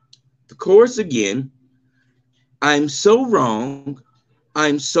 The chorus again. I'm so wrong.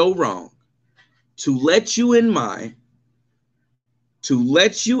 I'm so wrong to let you in my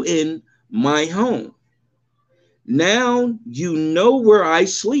home. Now you know where I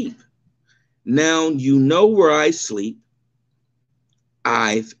sleep. Now you know where I sleep.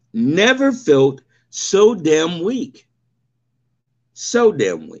 I've never felt so damn weak. So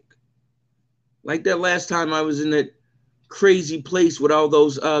damn weak. Like that last time I was in that crazy place with all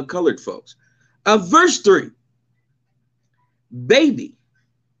those colored folks. Verse 3. Baby,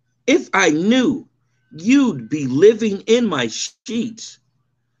 if I knew you'd be living in my sheets,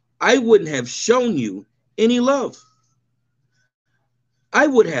 I wouldn't have shown you any love. I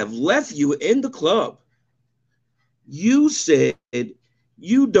would have left you in the club. You said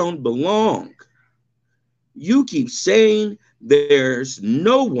you don't belong. You keep saying there's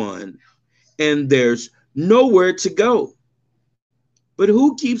no one and there's nowhere to go. But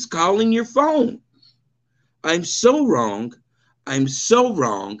who keeps calling your phone? I'm so wrong. I'm so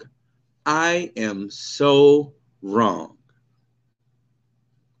wrong. I am so wrong.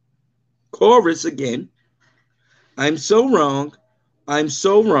 Chorus again. I'm so wrong. I'm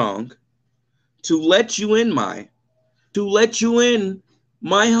so wrong to let you in my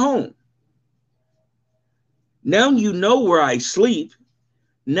home. Now you know where I sleep.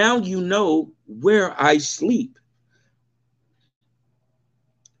 Now you know where I sleep.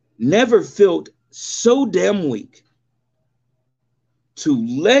 Never felt so damn weak to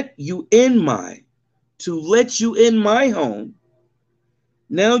let you in my home.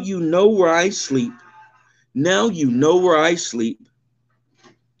 Now you know where I sleep. Now you know where I sleep.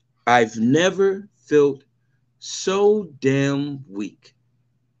 I've never felt so damn weak.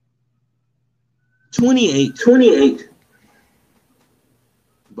 28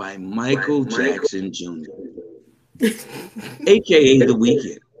 by Michael Jackson Jr., aka The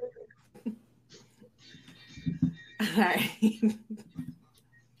Weeknd. All right.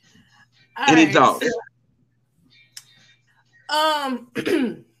 Any thoughts?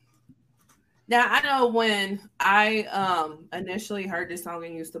 Now I know when I initially heard this song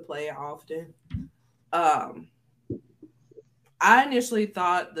and used to play it often, I initially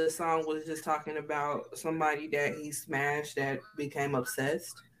thought the song was just talking about somebody that he smashed that became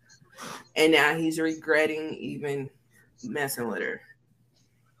obsessed, and now he's regretting even messing with her.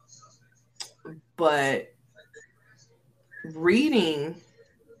 But reading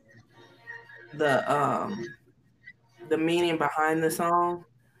the meaning behind the song,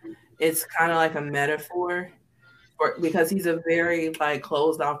 it's kind of like a metaphor because he's a very like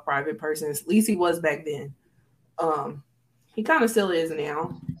closed off private person. At least he was back then. He kind of still is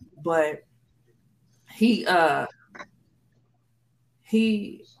now, but he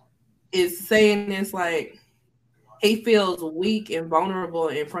is saying this like he feels weak and vulnerable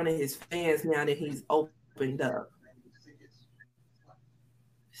in front of his fans now that he's opened up.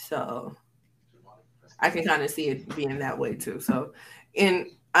 So I can kind of see it being that way too. So, and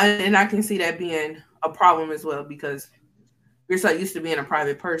I can see that being a problem as well because you're so used to being a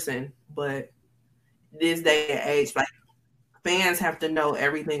private person, but this day and age, like fans have to know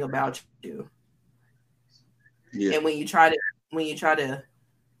everything about you. Yeah. And when you try to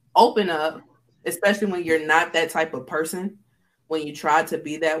open up, especially when you're not that type of person, when you try to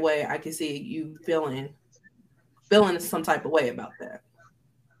be that way, I can see you feeling some type of way about that.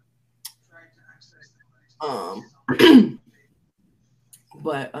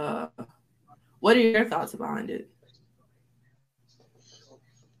 But what are your thoughts behind it?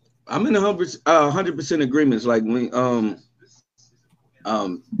 I'm in 100% agreements. Like when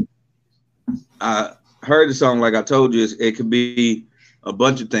I heard the song, like I told you, it could be a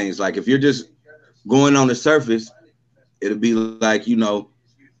bunch of things. Like if you're just going on the surface, it'll be like, you know,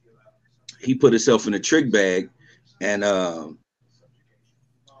 he put himself in a trick bag, and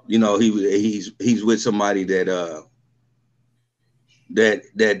you know, he's with somebody that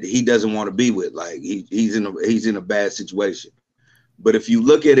he doesn't want to be with. Like he's in a bad situation. But if you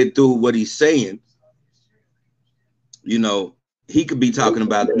look at it through what he's saying, you know, he could be talking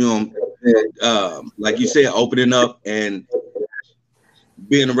about, you know, like you said, opening up and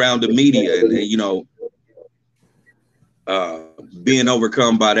being around the media and you know, being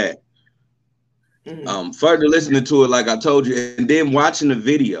overcome by that. Further listening to it, like I told you, and then watching the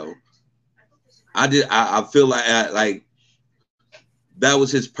video, I feel like that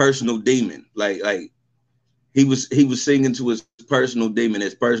was his personal demon. Like he was singing to his personal demon.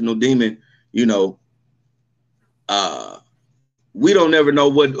 His personal demon, you know. We don't ever know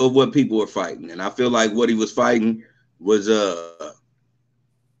what people are fighting, and I feel like what he was fighting was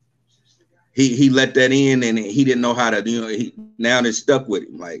he let that in, and he didn't know how to, you know. Now it's stuck with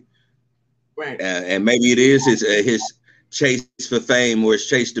him, like, right. And maybe it is his chase for fame or his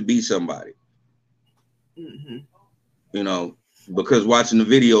chase to be somebody. You know, because watching the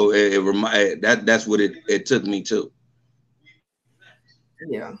video, that's what it took me to.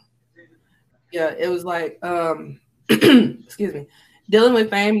 Yeah, it was like excuse me, dealing with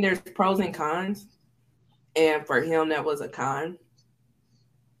fame. There's pros and cons, and for him, that was a con.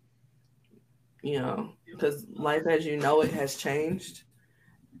 You know, because life as you know it has changed.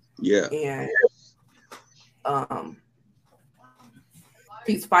 Yeah, and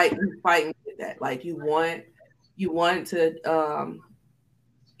he's fighting with that. Like you want to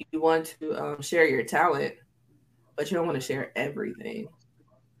share your talent, but you don't want to share everything.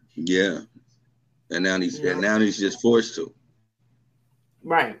 Yeah, and now he's just forced to.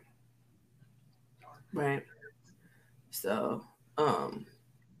 Right. So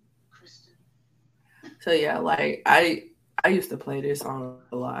yeah, like I used to play this song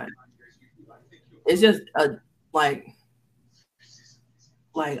a lot. It's just like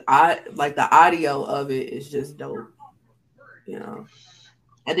the audio of it is just dope, you know.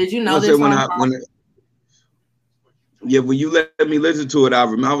 And did you know this song? When you let me listen to it, I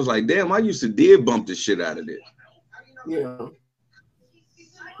was like, damn, I used to did bump the shit out of this. Yeah.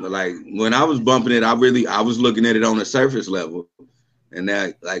 But like when I was bumping it, I was looking at it on a surface level. And now,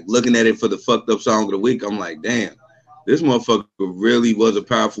 like looking at it for the fucked up song of the week, I'm like, damn, this motherfucker really was a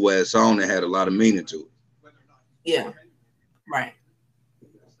powerful ass song that had a lot of meaning to it. Yeah. Right.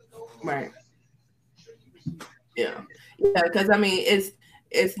 Yeah. Because I mean,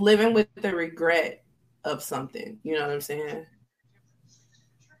 it's living with the regret of something. You know what I'm saying?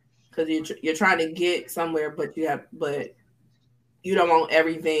 Because you're trying to get somewhere, but you don't want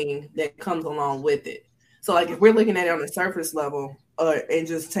everything that comes along with it. So, like, if we're looking at it on the surface level, and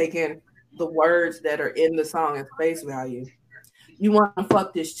just taking the words that are in the song at face value, you want to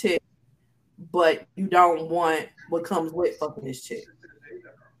fuck this chick, but you don't want what comes with fucking this chick.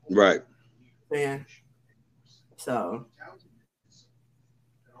 Right. Man. So,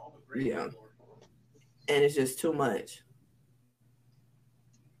 yeah. And it's just too much.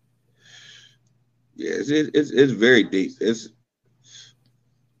 Yeah, it's very deep. It's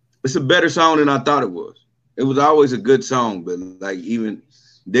a better song than I thought it was. It was always a good song, but like even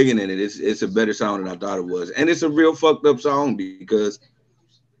digging in it, it's a better song than I thought it was. And it's a real fucked up song because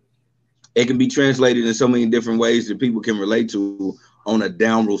it can be translated in so many different ways that people can relate to on a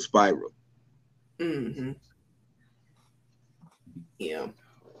downward spiral. Mm-hmm. Yeah.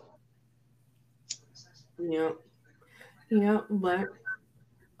 But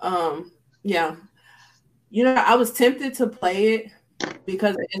yeah. You know, I was tempted to play it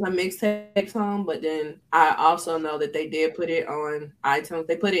because it's a mixtape song, but then I also know that they did put it on iTunes.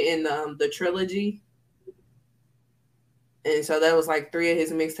 They put it in the trilogy. And so that was like 3 of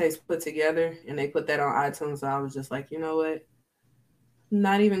his mixtapes put together, and they put that on iTunes. So I was just like, you know what? I'm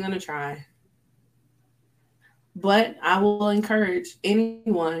not even going to try. But I will encourage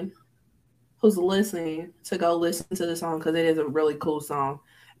anyone who's listening to go listen to the song because it is a really cool song.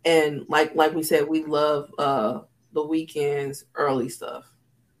 And like we said, we love The Weeknd's early stuff.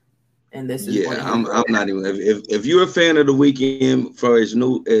 And this is I'm not even if you're a fan of The Weeknd for his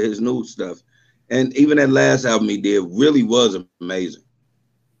new stuff, and even that last album he did really was amazing.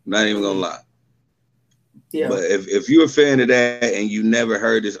 I'm not even gonna lie. Yeah. But if you're a fan of that and you never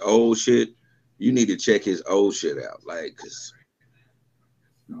heard his old shit, you need to check his old shit out. Like, cause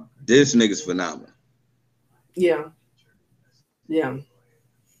this nigga's phenomenal. Yeah.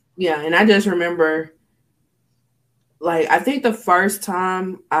 And I just remember, like, I think the first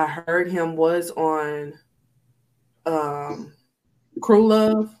time I heard him was on Crew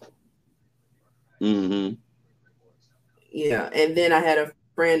Love. Mm-hmm. Yeah, and then I had a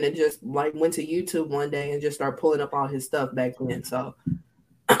friend that just like went to YouTube one day and just started pulling up all his stuff back then. So,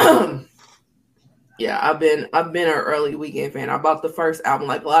 yeah, I've been an early Weeknd fan. I bought the first album.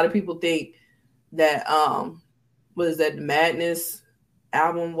 Like a lot of people think that was that Madness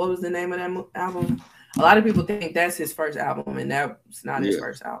album? What was the name of that album? A lot of people think that's his first album, and that's not his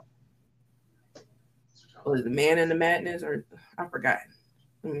first album. Was it Man in the Madness or I forgot.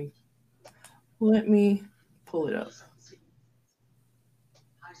 Let me pull it up.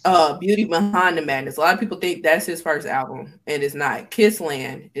 Beauty Behind the Madness. A lot of people think that's his first album, and it's not.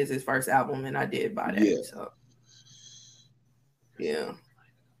 Kissland is his first album, and I did buy that. Yeah. So yeah.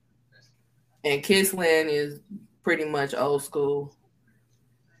 And Kissland is pretty much old school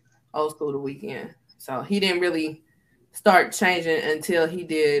The Weeknd. So he didn't really start changing until he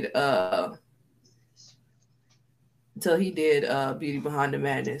did Beauty Behind the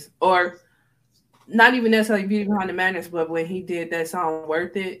Madness. Or not even necessarily Beauty Behind the Madness, but when he did that song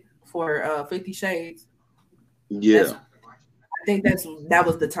Worth It for 50 Shades. Yeah. I think that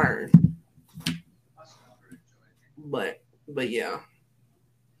was the turn. But yeah.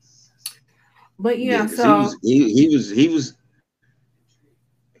 But yeah, so he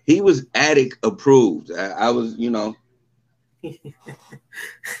was Attic approved. I was,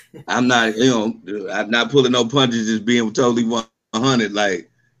 I'm not, I'm not pulling no punches, just being totally 100.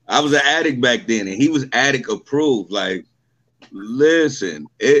 Like, I was an Attic back then, and he was Attic approved. Like, listen,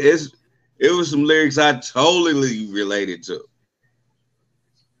 it was some lyrics I totally related to.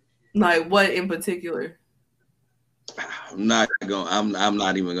 Like what in particular? I'm not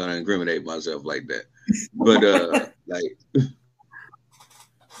even gonna incriminate myself like that. But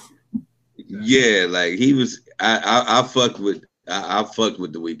yeah, like he was. I fucked with The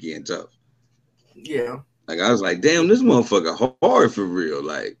Weeknd tough. Yeah. Like I was like, damn, this motherfucker hard for real.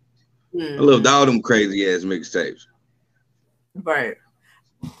 Like I loved all them crazy ass mixtapes. Right.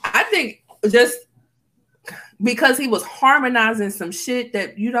 I think just because he was harmonizing some shit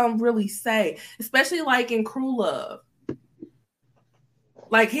that you don't really say, especially like in Crew Love.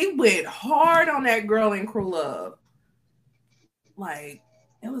 Like he went hard on that girl in Crew Love. Like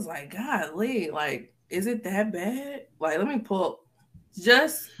it was like, golly, like, is it that bad? Like, let me pull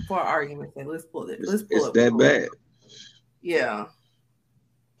just for argument's sake. Let's pull it. Let's pull it. It's that bad. Yeah.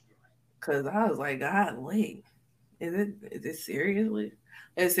 Cause I was like, golly, is it seriously?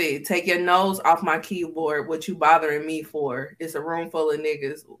 Let's see. Take your nose off my keyboard. What you bothering me for? It's a room full of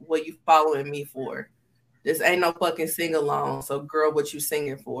niggas. What you following me for? This ain't no fucking sing along. So, girl, what you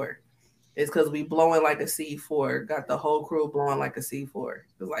singing for? It's because we blowing like a C4. Got the whole crew blowing like a C4. It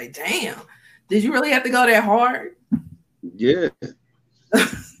was like, damn. Did you really have to go that hard? Yeah.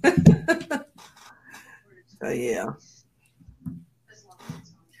 So yeah.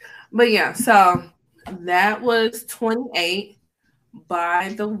 But yeah, so that was 28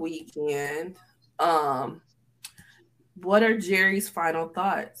 by The Weeknd. What are Jerry's final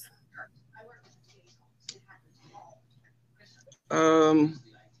thoughts? I'll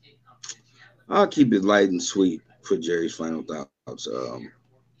keep it light and sweet for Jerry's final thoughts.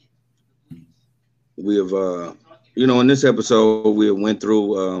 We have in this episode we went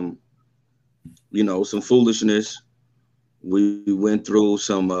through some foolishness. We went through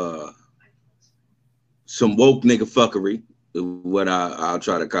some woke nigga fuckery, what I'll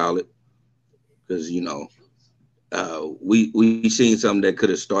try to call it, because we seen something that could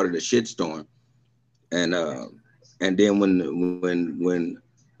have started a shitstorm, and then when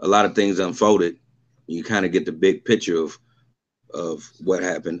a lot of things unfolded, you kind of get the big picture of what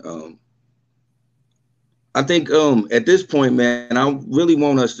happened. I think at this point, man, I really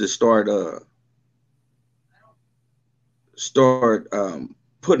want us to start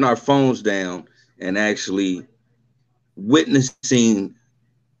putting our phones down and actually witnessing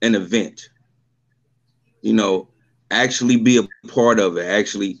an event. Actually be a part of it,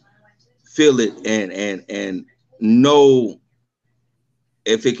 actually feel it and know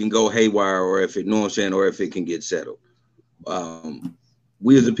if it can go haywire or if it, or if it can get settled.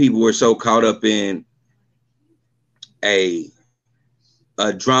 We as a people were so caught up in a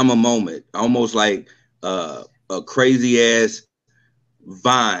drama moment, almost like a crazy ass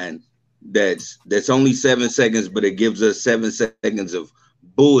Vine that's only 7 seconds, but it gives us 7 seconds of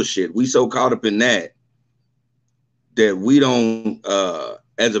bullshit. We so caught up in that we don't,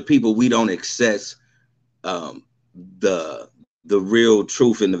 as a people, we don't access the real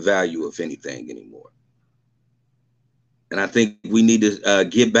truth and the value of anything anymore. And I think we need to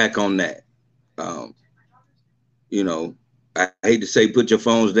get back on that. I hate to say put your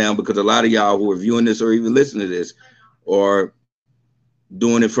phones down, because a lot of y'all who are viewing this or even listening to this are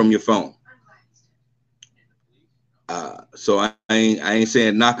doing it from your phone. So I ain't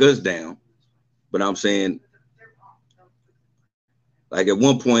saying knock us down, but I'm saying, like, at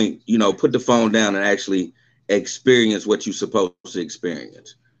one point, put the phone down and actually experience what you're supposed to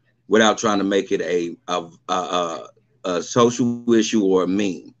experience without trying to make it a social issue or a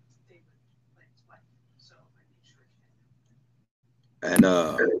meme.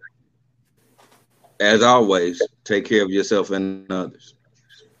 as always, take care of yourself and others.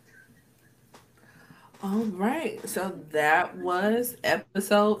 All right. So that was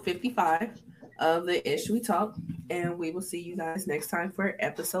episode 55 of the Ish We Talk. And we will see you guys next time for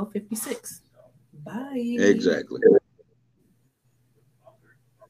episode 56. Bye. Exactly.